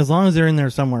 As long as they're in there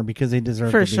somewhere, because they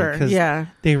deserve for to be. Sure. Yeah.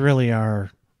 They really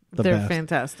are. They're best.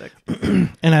 Fantastic.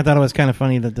 And I thought it was kind of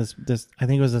funny that this I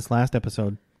think it was this last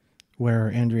episode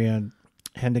where Andrea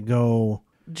had to go.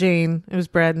 Jane. It was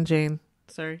Brad and Jane.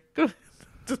 Sorry.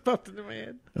 Just popped into my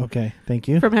head. Okay. Thank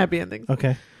you. From Happy Endings.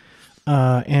 Okay.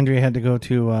 Andrea had to go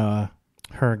to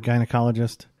her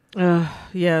gynecologist.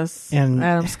 Yes. And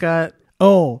Adam Scott.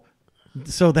 Oh,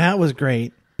 so that was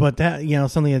great. But that,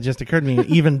 something that just occurred to me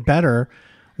even better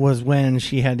was when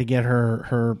she had to get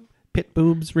her pit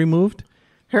boobs removed.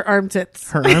 Her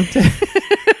armpits.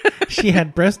 She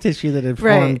had breast tissue that had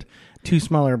formed 2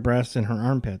 smaller breasts in her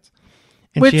armpits.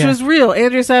 And which was real.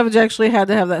 Andrea Savage actually had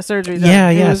to have that surgery done.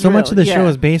 Yeah. So real. much of the show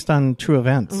is based on true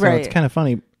events. So right. It's kind of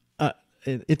funny.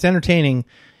 it's entertaining,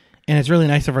 and it's really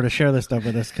nice of her to share this stuff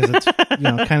with us because it's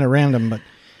kind of random. But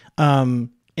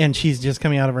and she's just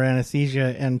coming out of her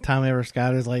anesthesia, and Tom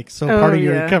Scott is like, so part of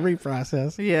your recovery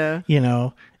process,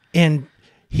 and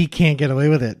he can't get away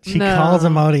with it. She calls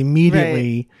him out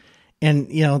immediately. Right. And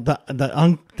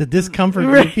the discomfort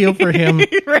you feel for him.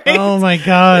 Right. Oh my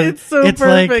God. It's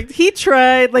perfect.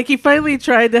 Like, he finally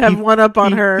tried to have one up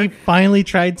on her. He finally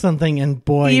tried something, and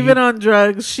boy, even on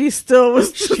drugs, she still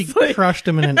was she crushed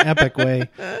him in an epic way.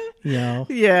 Yeah,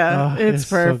 it's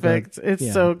perfect. So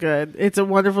it's so good. It's a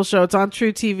wonderful show. It's on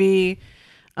True TV,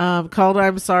 called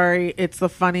I'm Sorry. It's the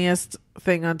funniest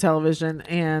thing on television,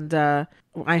 and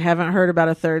I haven't heard about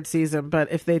a third season,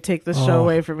 but if they take the show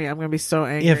away from me, I'm going to be so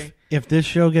angry. If this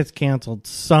show gets canceled,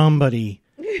 somebody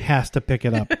has to pick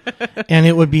it up, and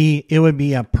it would be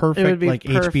a perfect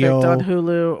HBO on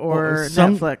Hulu or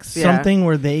Netflix, something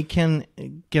where they can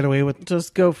get away with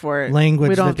just go for it.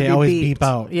 Language that they always beep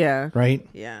out, right?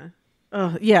 Yeah,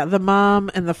 the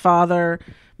mom and the father,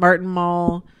 Martin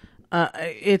Mull.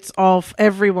 It's all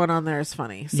everyone on there is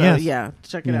funny. So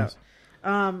check it out.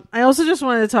 I also just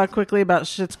wanted to talk quickly about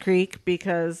Schitt's Creek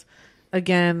because,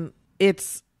 again,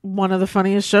 it's one of the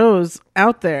funniest shows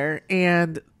out there,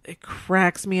 and it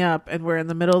cracks me up. And we're in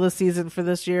the middle of the season for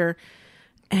this year,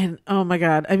 and oh my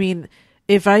God, I mean,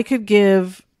 if I could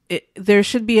give it, there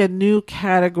should be a new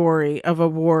category of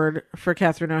award for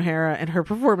Catherine O'Hara and her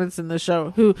performance in the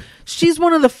show. She's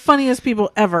one of the funniest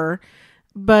people ever,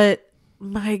 but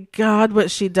my God,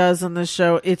 what she does on the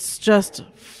show, it's just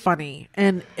funny.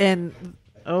 And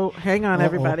oh, hang on,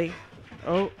 everybody.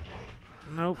 Oh,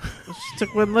 nope. She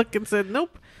took one look and said,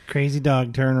 nope. Crazy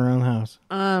dog turn around house.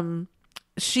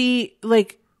 She,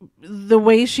 like, the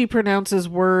way she pronounces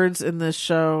words in this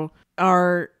show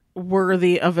are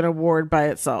worthy of an award by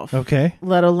itself. Okay.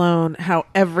 Let alone how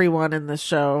everyone in this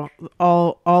show,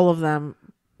 all of them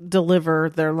deliver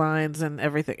their lines and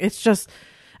everything. It's just,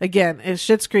 again, it's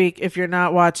Schitt's Creek. If you're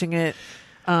not watching it,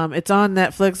 it's on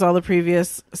Netflix, all the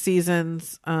previous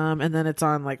seasons, and then it's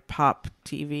on like Pop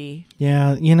TV.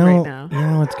 Yeah, right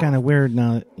now. It's kind of weird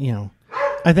now.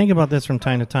 I think about this from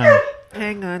time to time.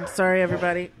 Hang on, sorry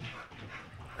everybody.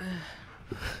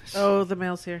 Oh, the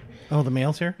mail's here. Oh, the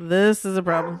mail's here? This is a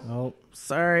problem. Oh,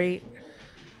 sorry.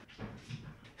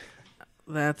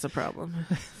 That's a problem.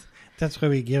 That's why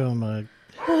we give him a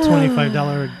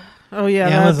 $25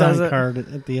 Amazon card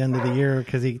at the end of the year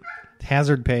because he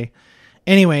hazard pay.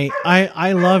 Anyway,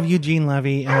 I love Eugene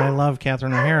Levy and I love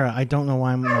Catherine O'Hara. I don't know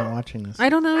why I'm not watching this. I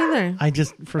don't know either. I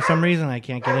just, for some reason, I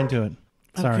can't get into it.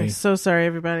 Sorry. Okay, so sorry,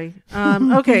 everybody.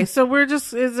 Okay, so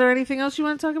is there anything else you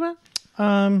want to talk about?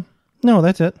 No,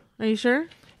 that's it. Are you sure?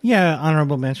 Yeah,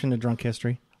 honorable mention to Drunk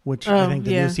History, which I think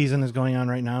the new season is going on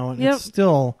right now. And it's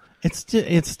still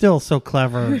so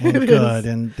clever and good,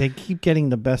 and they keep getting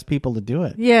the best people to do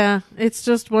it. Yeah, it's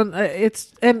just one.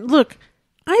 And look,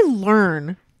 I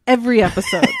learn every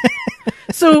episode.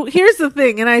 So here's the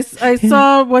thing, and I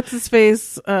saw what's his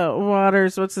face,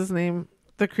 Waters. What's his name?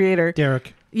 The creator,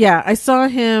 Derek. Yeah, I saw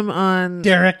him on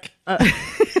Derek.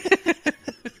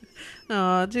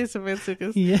 Jason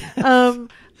Mantzoukas. Yeah.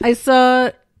 I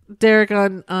saw Derek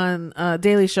on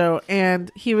Daily Show,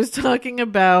 and he was talking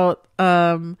about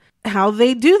how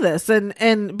they do this,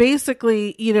 and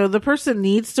basically, the person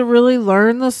needs to really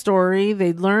learn the story.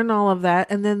 They learn all of that,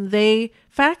 and then they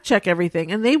fact check everything,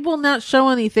 and they will not show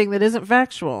anything that isn't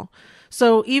factual.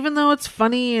 So even though it's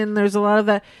funny and there's a lot of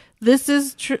that,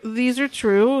 these are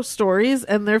true stories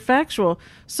and they're factual.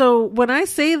 So when I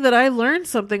say that I learned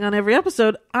something on every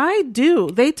episode, I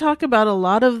do. They talk about a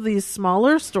lot of these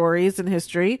smaller stories in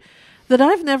history that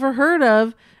I've never heard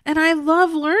of, and I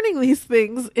love learning these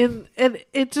things, and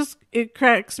it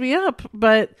cracks me up,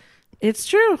 but it's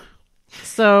true.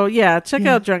 So yeah, check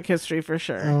out Drunk History for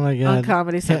sure. Oh my God. On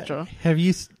Comedy Central. Have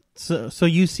you so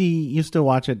you still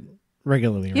watch it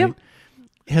regularly, right? Yep.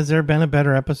 Has there been a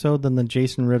better episode than the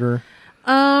Jason Ritter?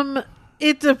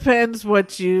 It depends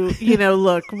what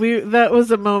look, that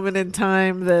was a moment in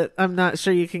time that I'm not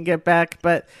sure you can get back,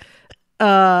 but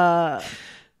no,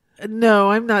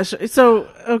 I'm not sure. So,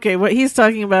 okay, what he's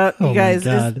talking about, you guys,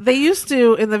 is they used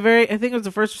to, in the I think it was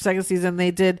the first or second season,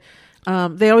 they did,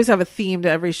 they always have a theme to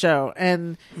every show,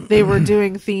 and they were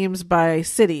doing themes by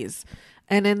cities.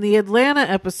 And in the Atlanta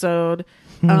episode,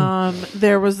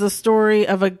 there was the story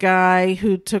of a guy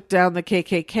who took down the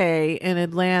KKK in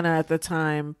Atlanta at the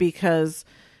time because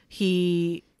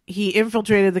he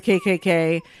infiltrated the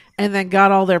KKK and then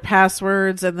got all their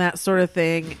passwords and that sort of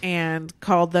thing and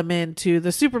called them into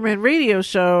the Superman radio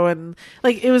show, and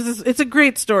it's a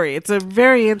great story. It's a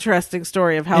very interesting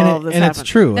story of how all of this happened. It's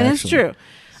true. And it's true.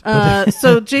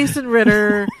 So Jason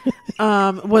Ritter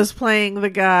was playing the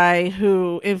guy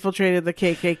who infiltrated the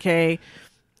KKK.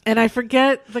 And I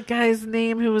forget the guy's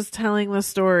name who was telling the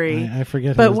story. I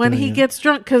forget. But when he gets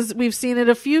drunk, because we've seen it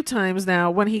a few times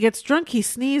now, when he gets drunk, he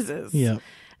sneezes. Yeah.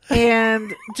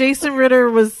 And Jason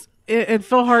Ritter was, and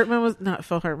Phil Hartman was, not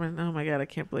Phil Hartman. Oh my God, I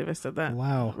can't believe I said that.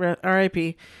 Wow.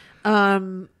 R.I.P.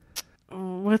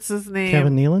 What's his name?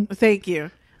 Kevin Nealon? Thank you.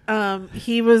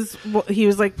 He was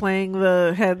like playing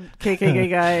the head KKK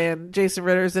guy, and Jason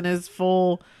Ritter's in his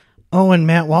full. Oh, and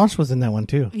Matt Walsh was in that one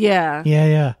too. Yeah.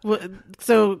 Yeah.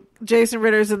 So Jason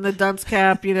Ritter's in the dunce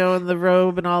cap, and the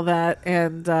robe and all that,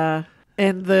 and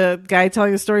the guy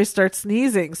telling the story starts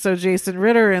sneezing. So Jason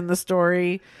Ritter in the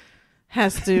story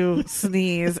has to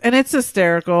sneeze, and it's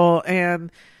hysterical,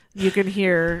 and you can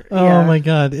hear. Oh my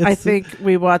God! I think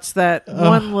we watched that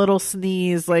one little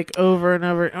sneeze like over and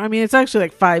over. I mean, it's actually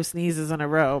like 5 sneezes in a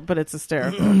row, but it's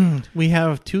hysterical. We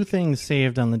have 2 things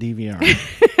saved on the DVR.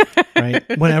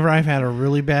 Right. Whenever I've had a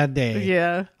really bad day,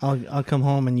 yeah, I'll come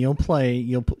home and you'll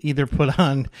either put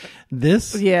on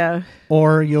this, yeah,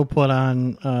 or you'll put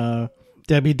on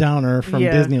Debbie Downer from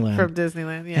Disneyland. From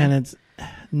Disneyland, yeah, and it's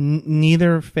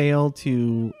neither fail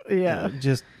to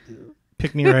just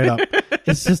pick me right up.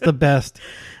 It's just the best.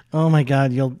 Oh my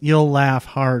God, you'll laugh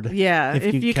hard. Yeah,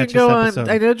 if you can go on,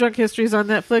 I know Drunk History's on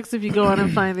Netflix. If you go on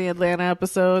and find the Atlanta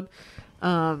episode,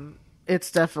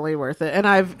 it's definitely worth it. And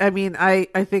I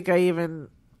think I even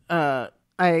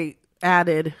I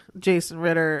added Jason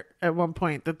Ritter at one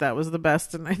point that was the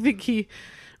best, and I think he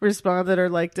responded or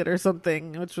liked it or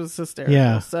something, which was hysterical.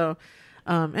 Yeah. So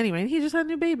anyway, he just had a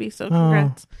new baby, so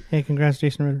congrats. Hey, congrats,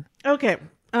 Jason Ritter. Okay.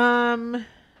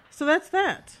 So that's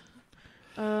that.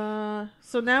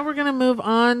 So now we're gonna move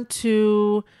on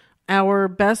to our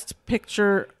Best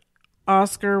Picture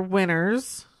Oscar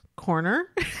winners corner.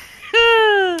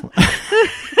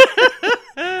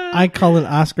 I call it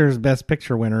Oscar's Best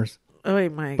Picture winners. Oh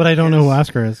my! But I don't know who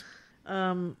Oscar is.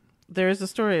 There is a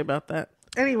story about that.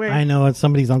 Anyway, I know it's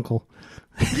somebody's uncle.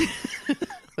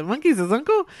 The monkey's his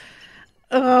uncle.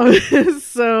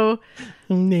 So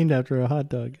named after a hot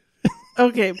dog.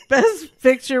 Okay, Best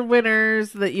Picture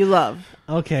winners that you love.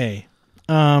 Okay,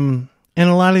 and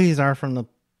a lot of these are from the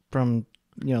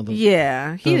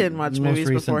yeah, he didn't watch movies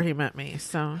before he met me,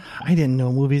 so I didn't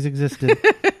know movies existed.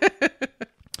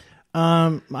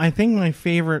 I think my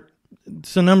favorite.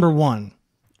 So number 1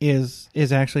 is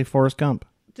actually Forrest Gump.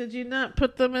 Did you not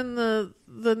put them in the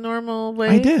normal way?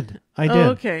 I did. Oh,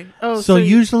 okay. Oh, so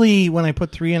usually when I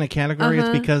put 3 in a category, it's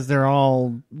because they're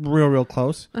all real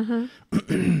close.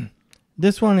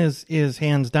 This one is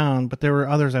hands down, but there were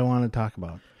others I wanted to talk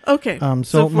about. Okay.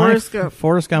 So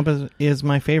Forrest Gump is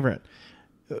my favorite.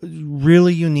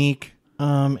 Really unique,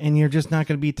 and you're just not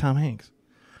going to beat Tom Hanks.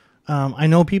 I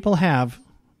know people have,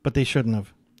 but they shouldn't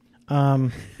have.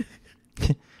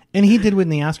 And he did win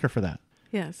the Oscar for that.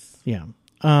 Yes. Yeah.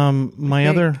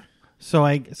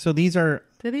 So these are.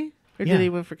 Did he? Or did he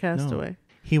win for Castaway? No.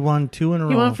 He won 2 in a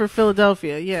row. He won for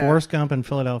Philadelphia, yeah. Forrest Gump and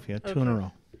Philadelphia, 2 in a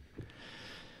row.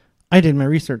 I did my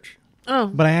research. Oh.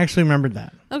 But I actually remembered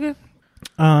that. Okay.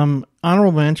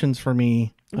 Honorable mentions for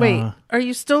me. Wait, are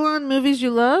you still on movies you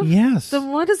love? Yes.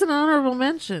 Then what is an honorable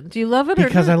mention? Do you love it or not?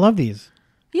 Because I love these.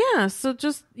 Yeah, so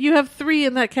just, you have 3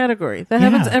 in that category. That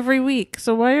happens every week.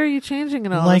 So why are you changing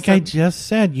it all? Like I just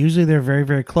said, usually they're very,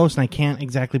 very close, and I can't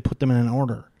exactly put them in an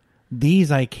order. These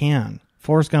I can.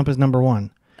 Forrest Gump is number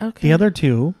 1. Okay. The other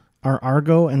 2 are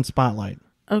Argo and Spotlight.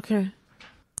 Okay.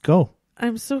 Go.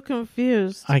 I'm so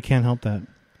confused. I can't help that.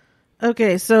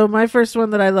 Okay, so my first one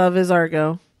that I love is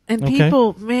Argo. And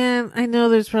people, man, I know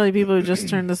there's probably people who just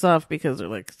turned this off because they're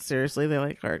like, seriously, they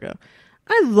like Argo.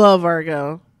 I love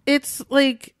Argo. It's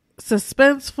like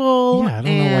suspenseful. Yeah, I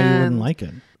don't know why you wouldn't like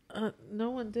it.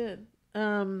 No one did.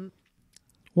 Well,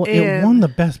 it won the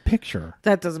Best Picture.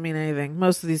 That doesn't mean anything.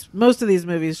 Most of these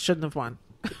movies shouldn't have won.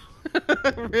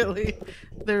 Really,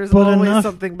 there's always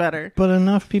something better. But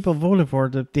enough people voted for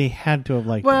it that they had to have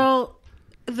liked it. Well,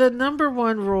 the number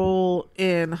 1 rule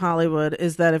in Hollywood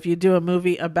is that if you do a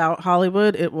movie about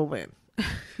Hollywood, it will win.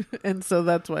 And so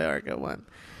that's why Argo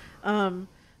won.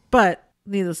 But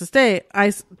needless to say, I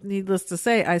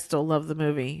still love the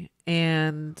movie,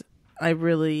 and I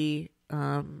really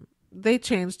they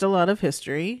changed a lot of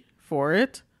history for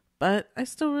it, but I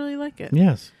still really like it.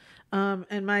 Yes.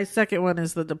 And my second one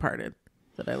is The Departed,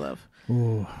 that I love.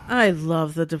 Ooh. I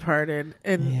love The Departed.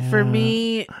 And for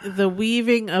me, the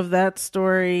weaving of that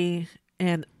story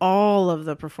and all of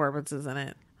the performances in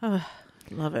it,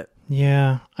 love it.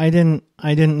 Yeah, I didn't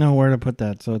know where to put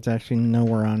that, so it's actually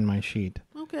nowhere on my sheet.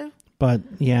 Okay. But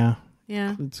yeah,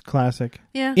 it's classic.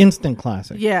 Yeah, instant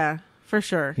classic. Yeah, for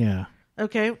sure. Yeah.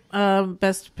 Okay.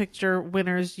 Best picture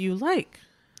winners you like?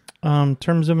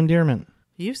 Terms of Endearment.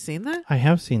 You've seen that? I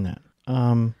have seen that.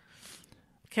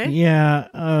 Okay.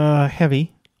 Yeah.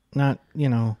 Heavy. Not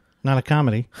a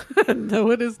comedy.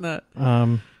 No, it is not.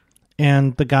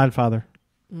 And The Godfather.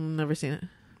 Never seen it.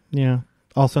 Yeah.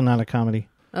 Also not a comedy.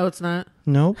 Oh, it's not?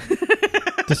 Nope.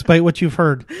 Despite what you've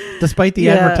heard. Despite the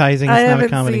advertising, it's not a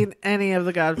comedy. I haven't seen any of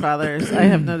The Godfathers. I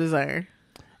have no desire.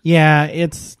 Yeah,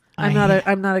 it's... I'm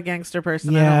not a gangster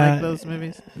person. Yeah, I don't like those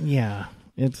movies. Yeah.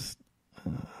 It's...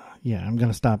 I'm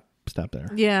going to stop there.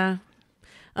 Yeah.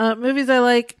 Movies I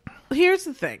like. Here's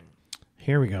the thing.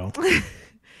 Here we go.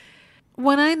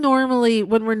 When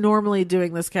we're normally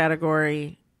doing this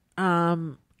category,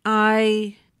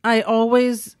 I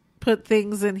always put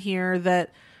things in here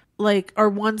that like are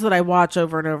ones that I watch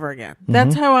over and over again. Mm-hmm.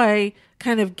 That's how I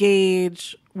kind of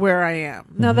gauge where I am.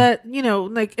 Mm-hmm. Now that,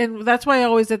 and that's why I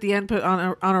always at the end put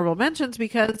on honorable mentions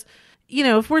because,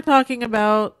 if we're talking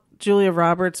about Julia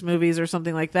Roberts movies or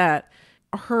something like that,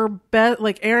 her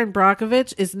like Erin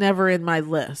Brockovich is never in my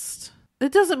list.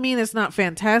 It doesn't mean it's not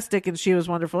fantastic and she was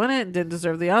wonderful in it and didn't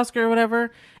deserve the Oscar or whatever.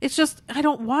 It's just I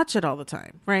don't watch it all the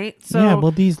time, right? So yeah,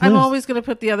 well, I'm always going to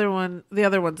put the other ones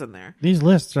in there. These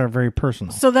lists are very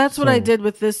personal. So that's what I did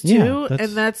with this too, yeah,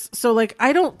 and that's so like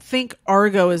I don't think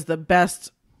Argo is the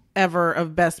best ever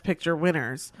of Best Picture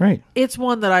winners. Right. It's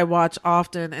one that I watch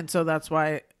often, and so that's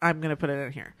why I'm going to put it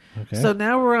in here. Okay. So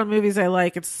now we're on movies I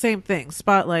like. It's the same thing.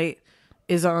 Spotlight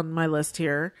is on my list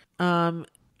here.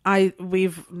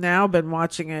 We've now been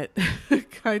watching it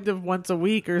kind of once a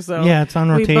week or so. Yeah, it's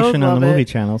on rotation on the movie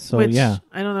channel. So yeah,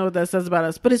 I don't know what that says about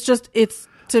us, but it's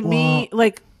to me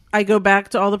like I go back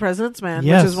to All the President's Men,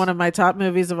 yes. which is one of my top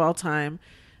movies of all time.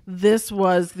 This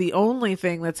was the only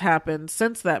thing that's happened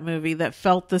since that movie that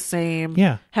felt the same.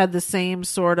 Yeah, had the same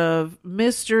sort of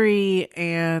mystery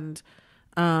and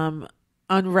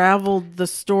unraveled the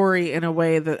story in a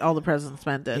way that All the President's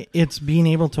Men did. It's being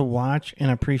able to watch and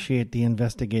appreciate the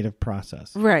investigative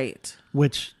process. Right.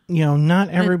 Which, not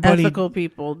everybody... And ethical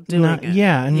people doing it.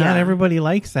 Yeah, and not everybody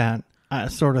likes that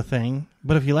sort of thing.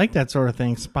 But if you like that sort of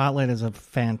thing, Spotlight is a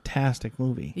fantastic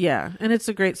movie. Yeah, and it's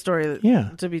a great story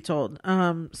to be told.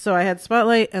 So I had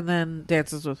Spotlight and then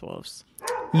Dances with Wolves.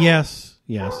 Yes.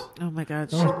 Oh my God,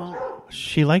 she won't...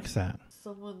 She likes that.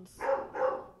 Someone's...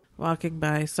 walking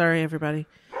by. Sorry, everybody.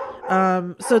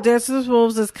 So Dances with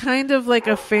Wolves is kind of like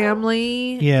a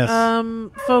family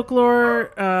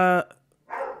folklore. No,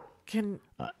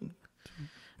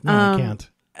 I can't.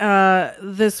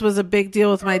 This was a big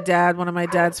deal with my dad, one of my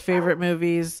dad's favorite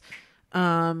movies.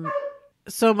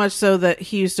 So much so that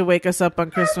he used to wake us up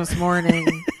on Christmas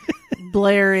morning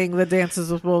blaring the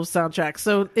Dances with Wolves soundtrack.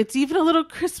 So it's even a little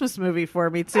Christmas movie for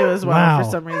me too as well for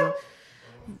some reason.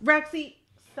 Rexy,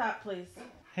 stop please.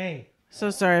 Hey. So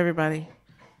sorry, everybody.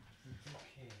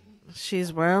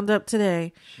 She's wound up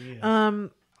today. She is.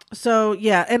 So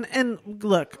yeah, and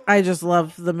look, I just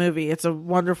love the movie. It's a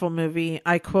wonderful movie.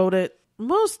 I quote it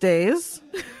most days.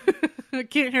 I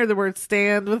can't hear the word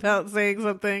stand without saying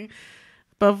something.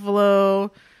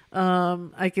 Buffalo.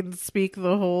 I can speak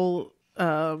the whole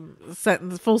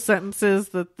full sentences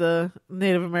that the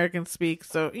Native Americans speak.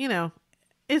 So,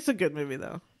 it's a good movie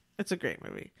though. It's a great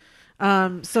movie.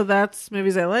 So that's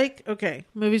movies I like. Okay.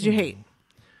 Movies you hate.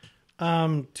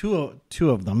 Two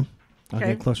of them. I'll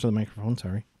get closer to the microphone.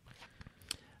 Sorry.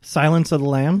 Silence of the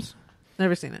Lambs.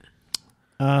 Never seen it.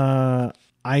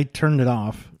 I turned it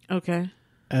off. Okay.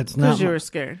 It's not because you were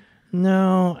scared.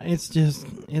 No,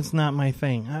 it's not my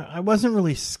thing. I wasn't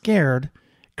really scared.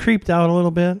 Creeped out a little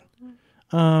bit.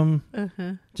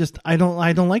 Just I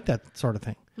don't like that sort of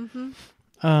thing. Mm-hmm.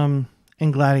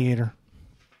 And Gladiator.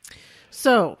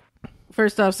 So,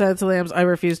 first off, Silence of the Lambs, I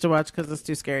refuse to watch because it's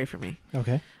too scary for me.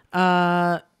 Okay.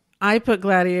 I put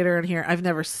Gladiator in here. I've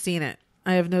never seen it.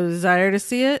 I have no desire to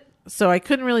see it, so I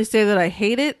couldn't really say that I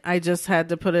hate it. I just had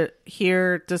to put it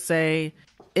here to say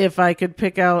if I could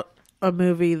pick out a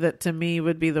movie that to me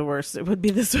would be the worst, it would be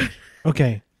this one.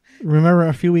 Okay. Remember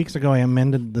a few weeks ago I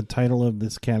amended the title of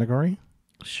this category?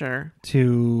 Sure.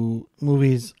 To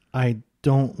movies I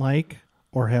don't like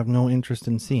or have no interest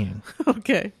in seeing.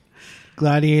 Okay.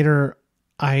 Gladiator,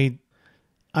 I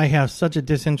have such a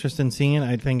disinterest in seeing it,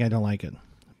 I think I don't like it.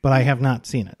 But I have not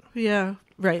seen it. Yeah,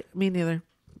 right. Me neither.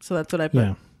 So that's what I put.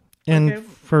 Yeah. And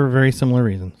for very similar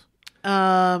reasons.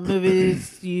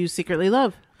 Movies you secretly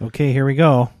love. Okay, here we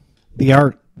go. The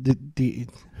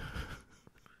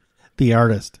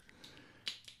artist.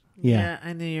 Yeah,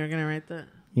 I knew you were going to write that.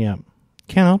 Yeah.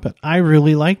 Can't help it. I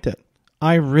really liked it.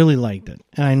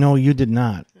 And I know you did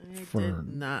not. I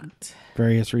did not.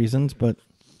 Various reasons, but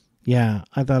Yeah,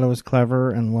 I thought it was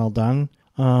clever and well done.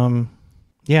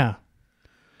 Yeah.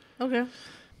 Okay.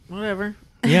 Whatever.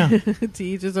 Yeah. To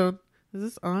each his own. Is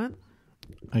this on?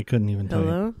 I couldn't even tell you.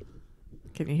 Hello?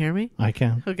 Can you hear me? I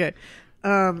can. Okay.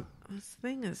 This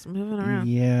thing is moving around.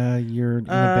 Yeah, you're in a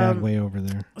bad way over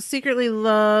there. Secretly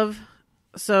love.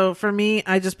 So for me,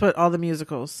 I just put all the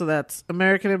musicals. So that's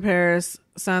American in Paris,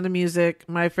 Sound of Music,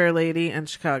 My Fair Lady, and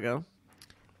Chicago.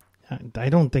 I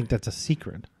don't think that's a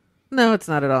secret. No, it's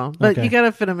not at all. But Okay. you got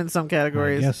to fit them in some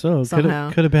categories. I guess so.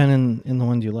 Somehow. Could have been in the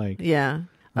ones you like. Yeah.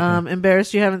 Okay.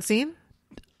 Embarrassed you haven't seen?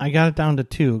 I got it down to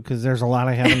 2 because there's a lot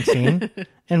I haven't seen.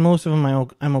 And most of them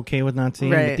I'm okay with not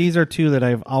seeing. Right. But these are 2 that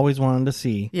I've always wanted to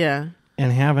see. Yeah.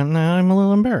 And haven't. Now I'm a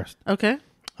little embarrassed. Okay.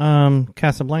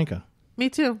 Casablanca. Me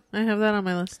too. I have that on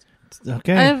my list.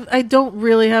 Okay. I don't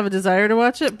really have a desire to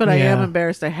watch it, but I am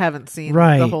embarrassed I haven't seen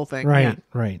the whole thing. Right.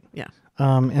 Right. Yeah.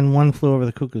 And One Flew Over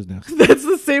the Cuckoo's Nest. That's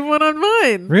the same one on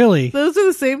mine. Really? Those are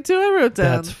the same 2 I wrote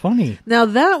down. That's funny. Now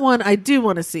that one I do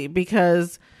want to see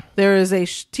because there is a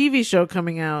TV show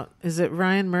coming out. Is it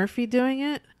Ryan Murphy doing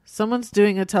it? Someone's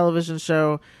doing a television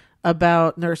show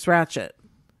about Nurse Ratched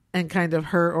and kind of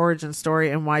her origin story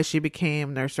and why she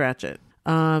became Nurse Ratched.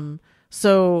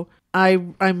 So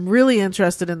I'm really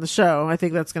interested in the show. I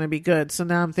think that's going to be good. So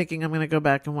now I'm thinking I'm going to go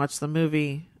back and watch the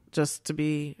movie just to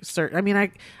be certain. I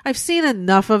mean, I've seen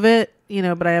enough of it,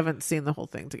 but I haven't seen the whole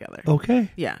thing together. Okay.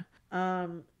 Yeah.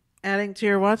 Adding to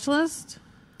your watch list.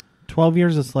 12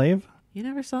 Years a Slave? You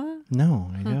never saw that?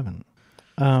 No, I haven't.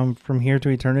 From Here to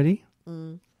Eternity?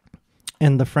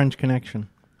 And The French Connection.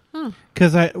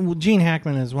 Because Gene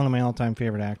Hackman is one of my all-time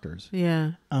favorite actors.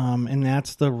 Yeah. And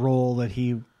that's the role that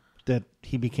he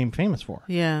became famous for.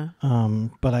 Yeah.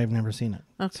 But I've never seen it.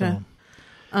 Okay. So.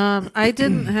 I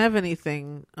didn't have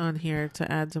anything on here to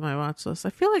add to my watch list. I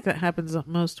feel like that happens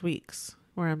most weeks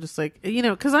where I'm just like,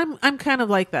 because I'm kind of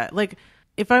like that. Like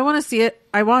if I want to see it,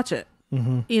 I watch it.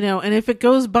 And if it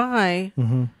goes by,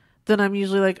 then I'm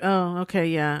usually like, oh, okay,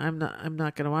 yeah, I'm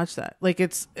not going to watch that. Like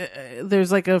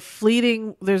there's like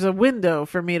there's a window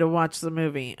for me to watch the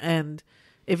movie. And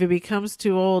if it becomes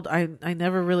too old, I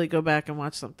never really go back and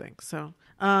watch something. So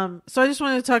I just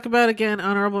wanted to talk about, again,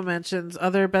 honorable mentions,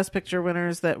 other Best Picture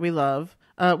winners that we love.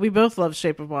 We both love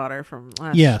Shape of Water from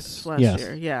last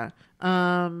year. Yeah.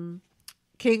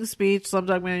 King's Speech,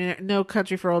 Slumdog Millionaire, No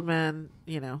Country for Old Men,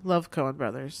 love Coen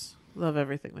Brothers. Love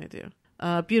everything they do.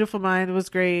 Beautiful Mind was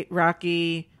great.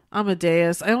 Rocky,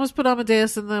 Amadeus. I almost put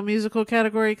Amadeus in the musical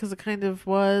category because it kind of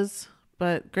was,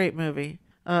 but great movie.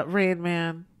 Rain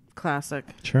Man, classic.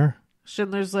 Sure.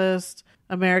 Schindler's List,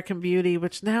 American Beauty,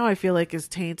 which now I feel like is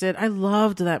tainted. I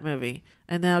loved that movie.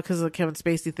 And now because of the Kevin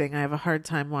Spacey thing, I have a hard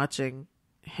time watching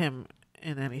him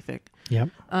in anything. Yep.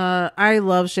 I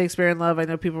love Shakespeare in Love. I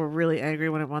know people were really angry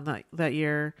when it won that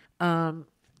year.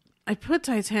 I put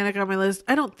Titanic on my list.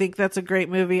 I don't think that's a great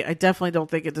movie. I definitely don't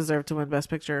think it deserved to win Best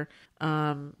Picture.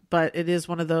 But it is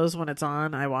one of those, when it's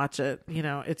on, I watch it.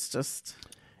 It's just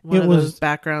one of those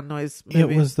background noise movies.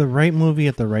 It was the right movie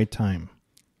at the right time.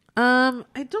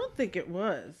 I don't think it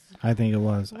was. I think it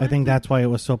was. I think that's why it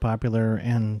was so popular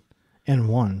and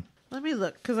won. Let me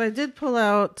look, because I did pull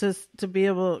out to be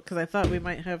able, because I thought we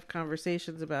might have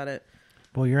conversations about it.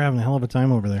 Well, you're having a hell of a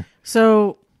time over there.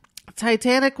 So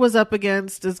Titanic was up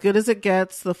against As Good as It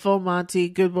Gets, The Full Monty,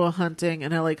 Good Will Hunting,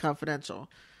 and LA Confidential.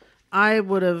 I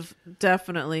would have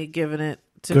definitely given it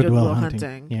to Good Will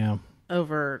Hunting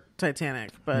over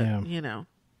Titanic, but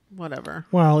whatever.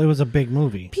 Well, it was a big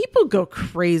movie. People go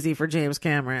crazy for James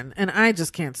Cameron, and I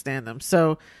just can't stand him.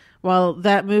 So while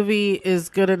that movie is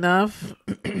good enough,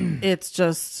 it's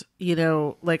just,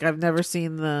 like I've never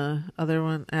seen the other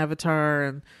one, Avatar,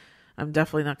 and I'm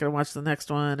definitely not going to watch the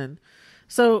next one. And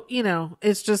so,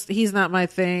 it's just, he's not my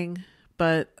thing,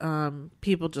 but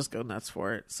people just go nuts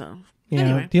for it. So,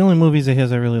 anyway. The only movies of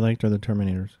his I really liked are the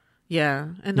Terminators. Yeah,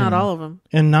 and not all of them.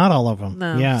 And not all of them.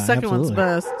 No, yeah, second absolutely.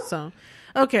 one's best. So,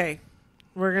 okay,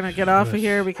 we're going to get off of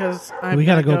here because we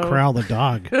got to go corral the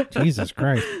dog. Jesus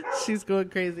Christ. She's going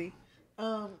crazy.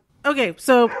 Okay,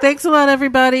 so thanks a lot,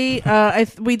 everybody.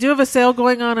 We do have a sale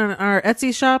going on our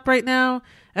Etsy shop right now.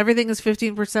 Everything is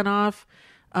 15% off.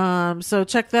 So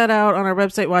check that out on our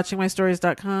website,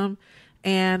 watchingmystories.com.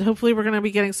 And hopefully we're going to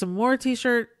be getting some more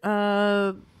t-shirt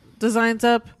designs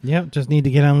up. Yep, just need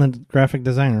to get on the graphic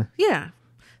designer. Yeah.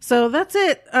 So that's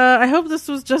it. I hope this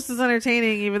was just as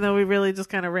entertaining, even though we really just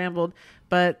kind of rambled.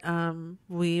 But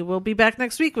we will be back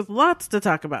next week with lots to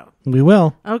talk about. We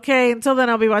will. Okay, until then,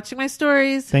 I'll be watching my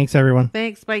stories. Thanks, everyone.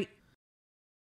 Thanks. Bye.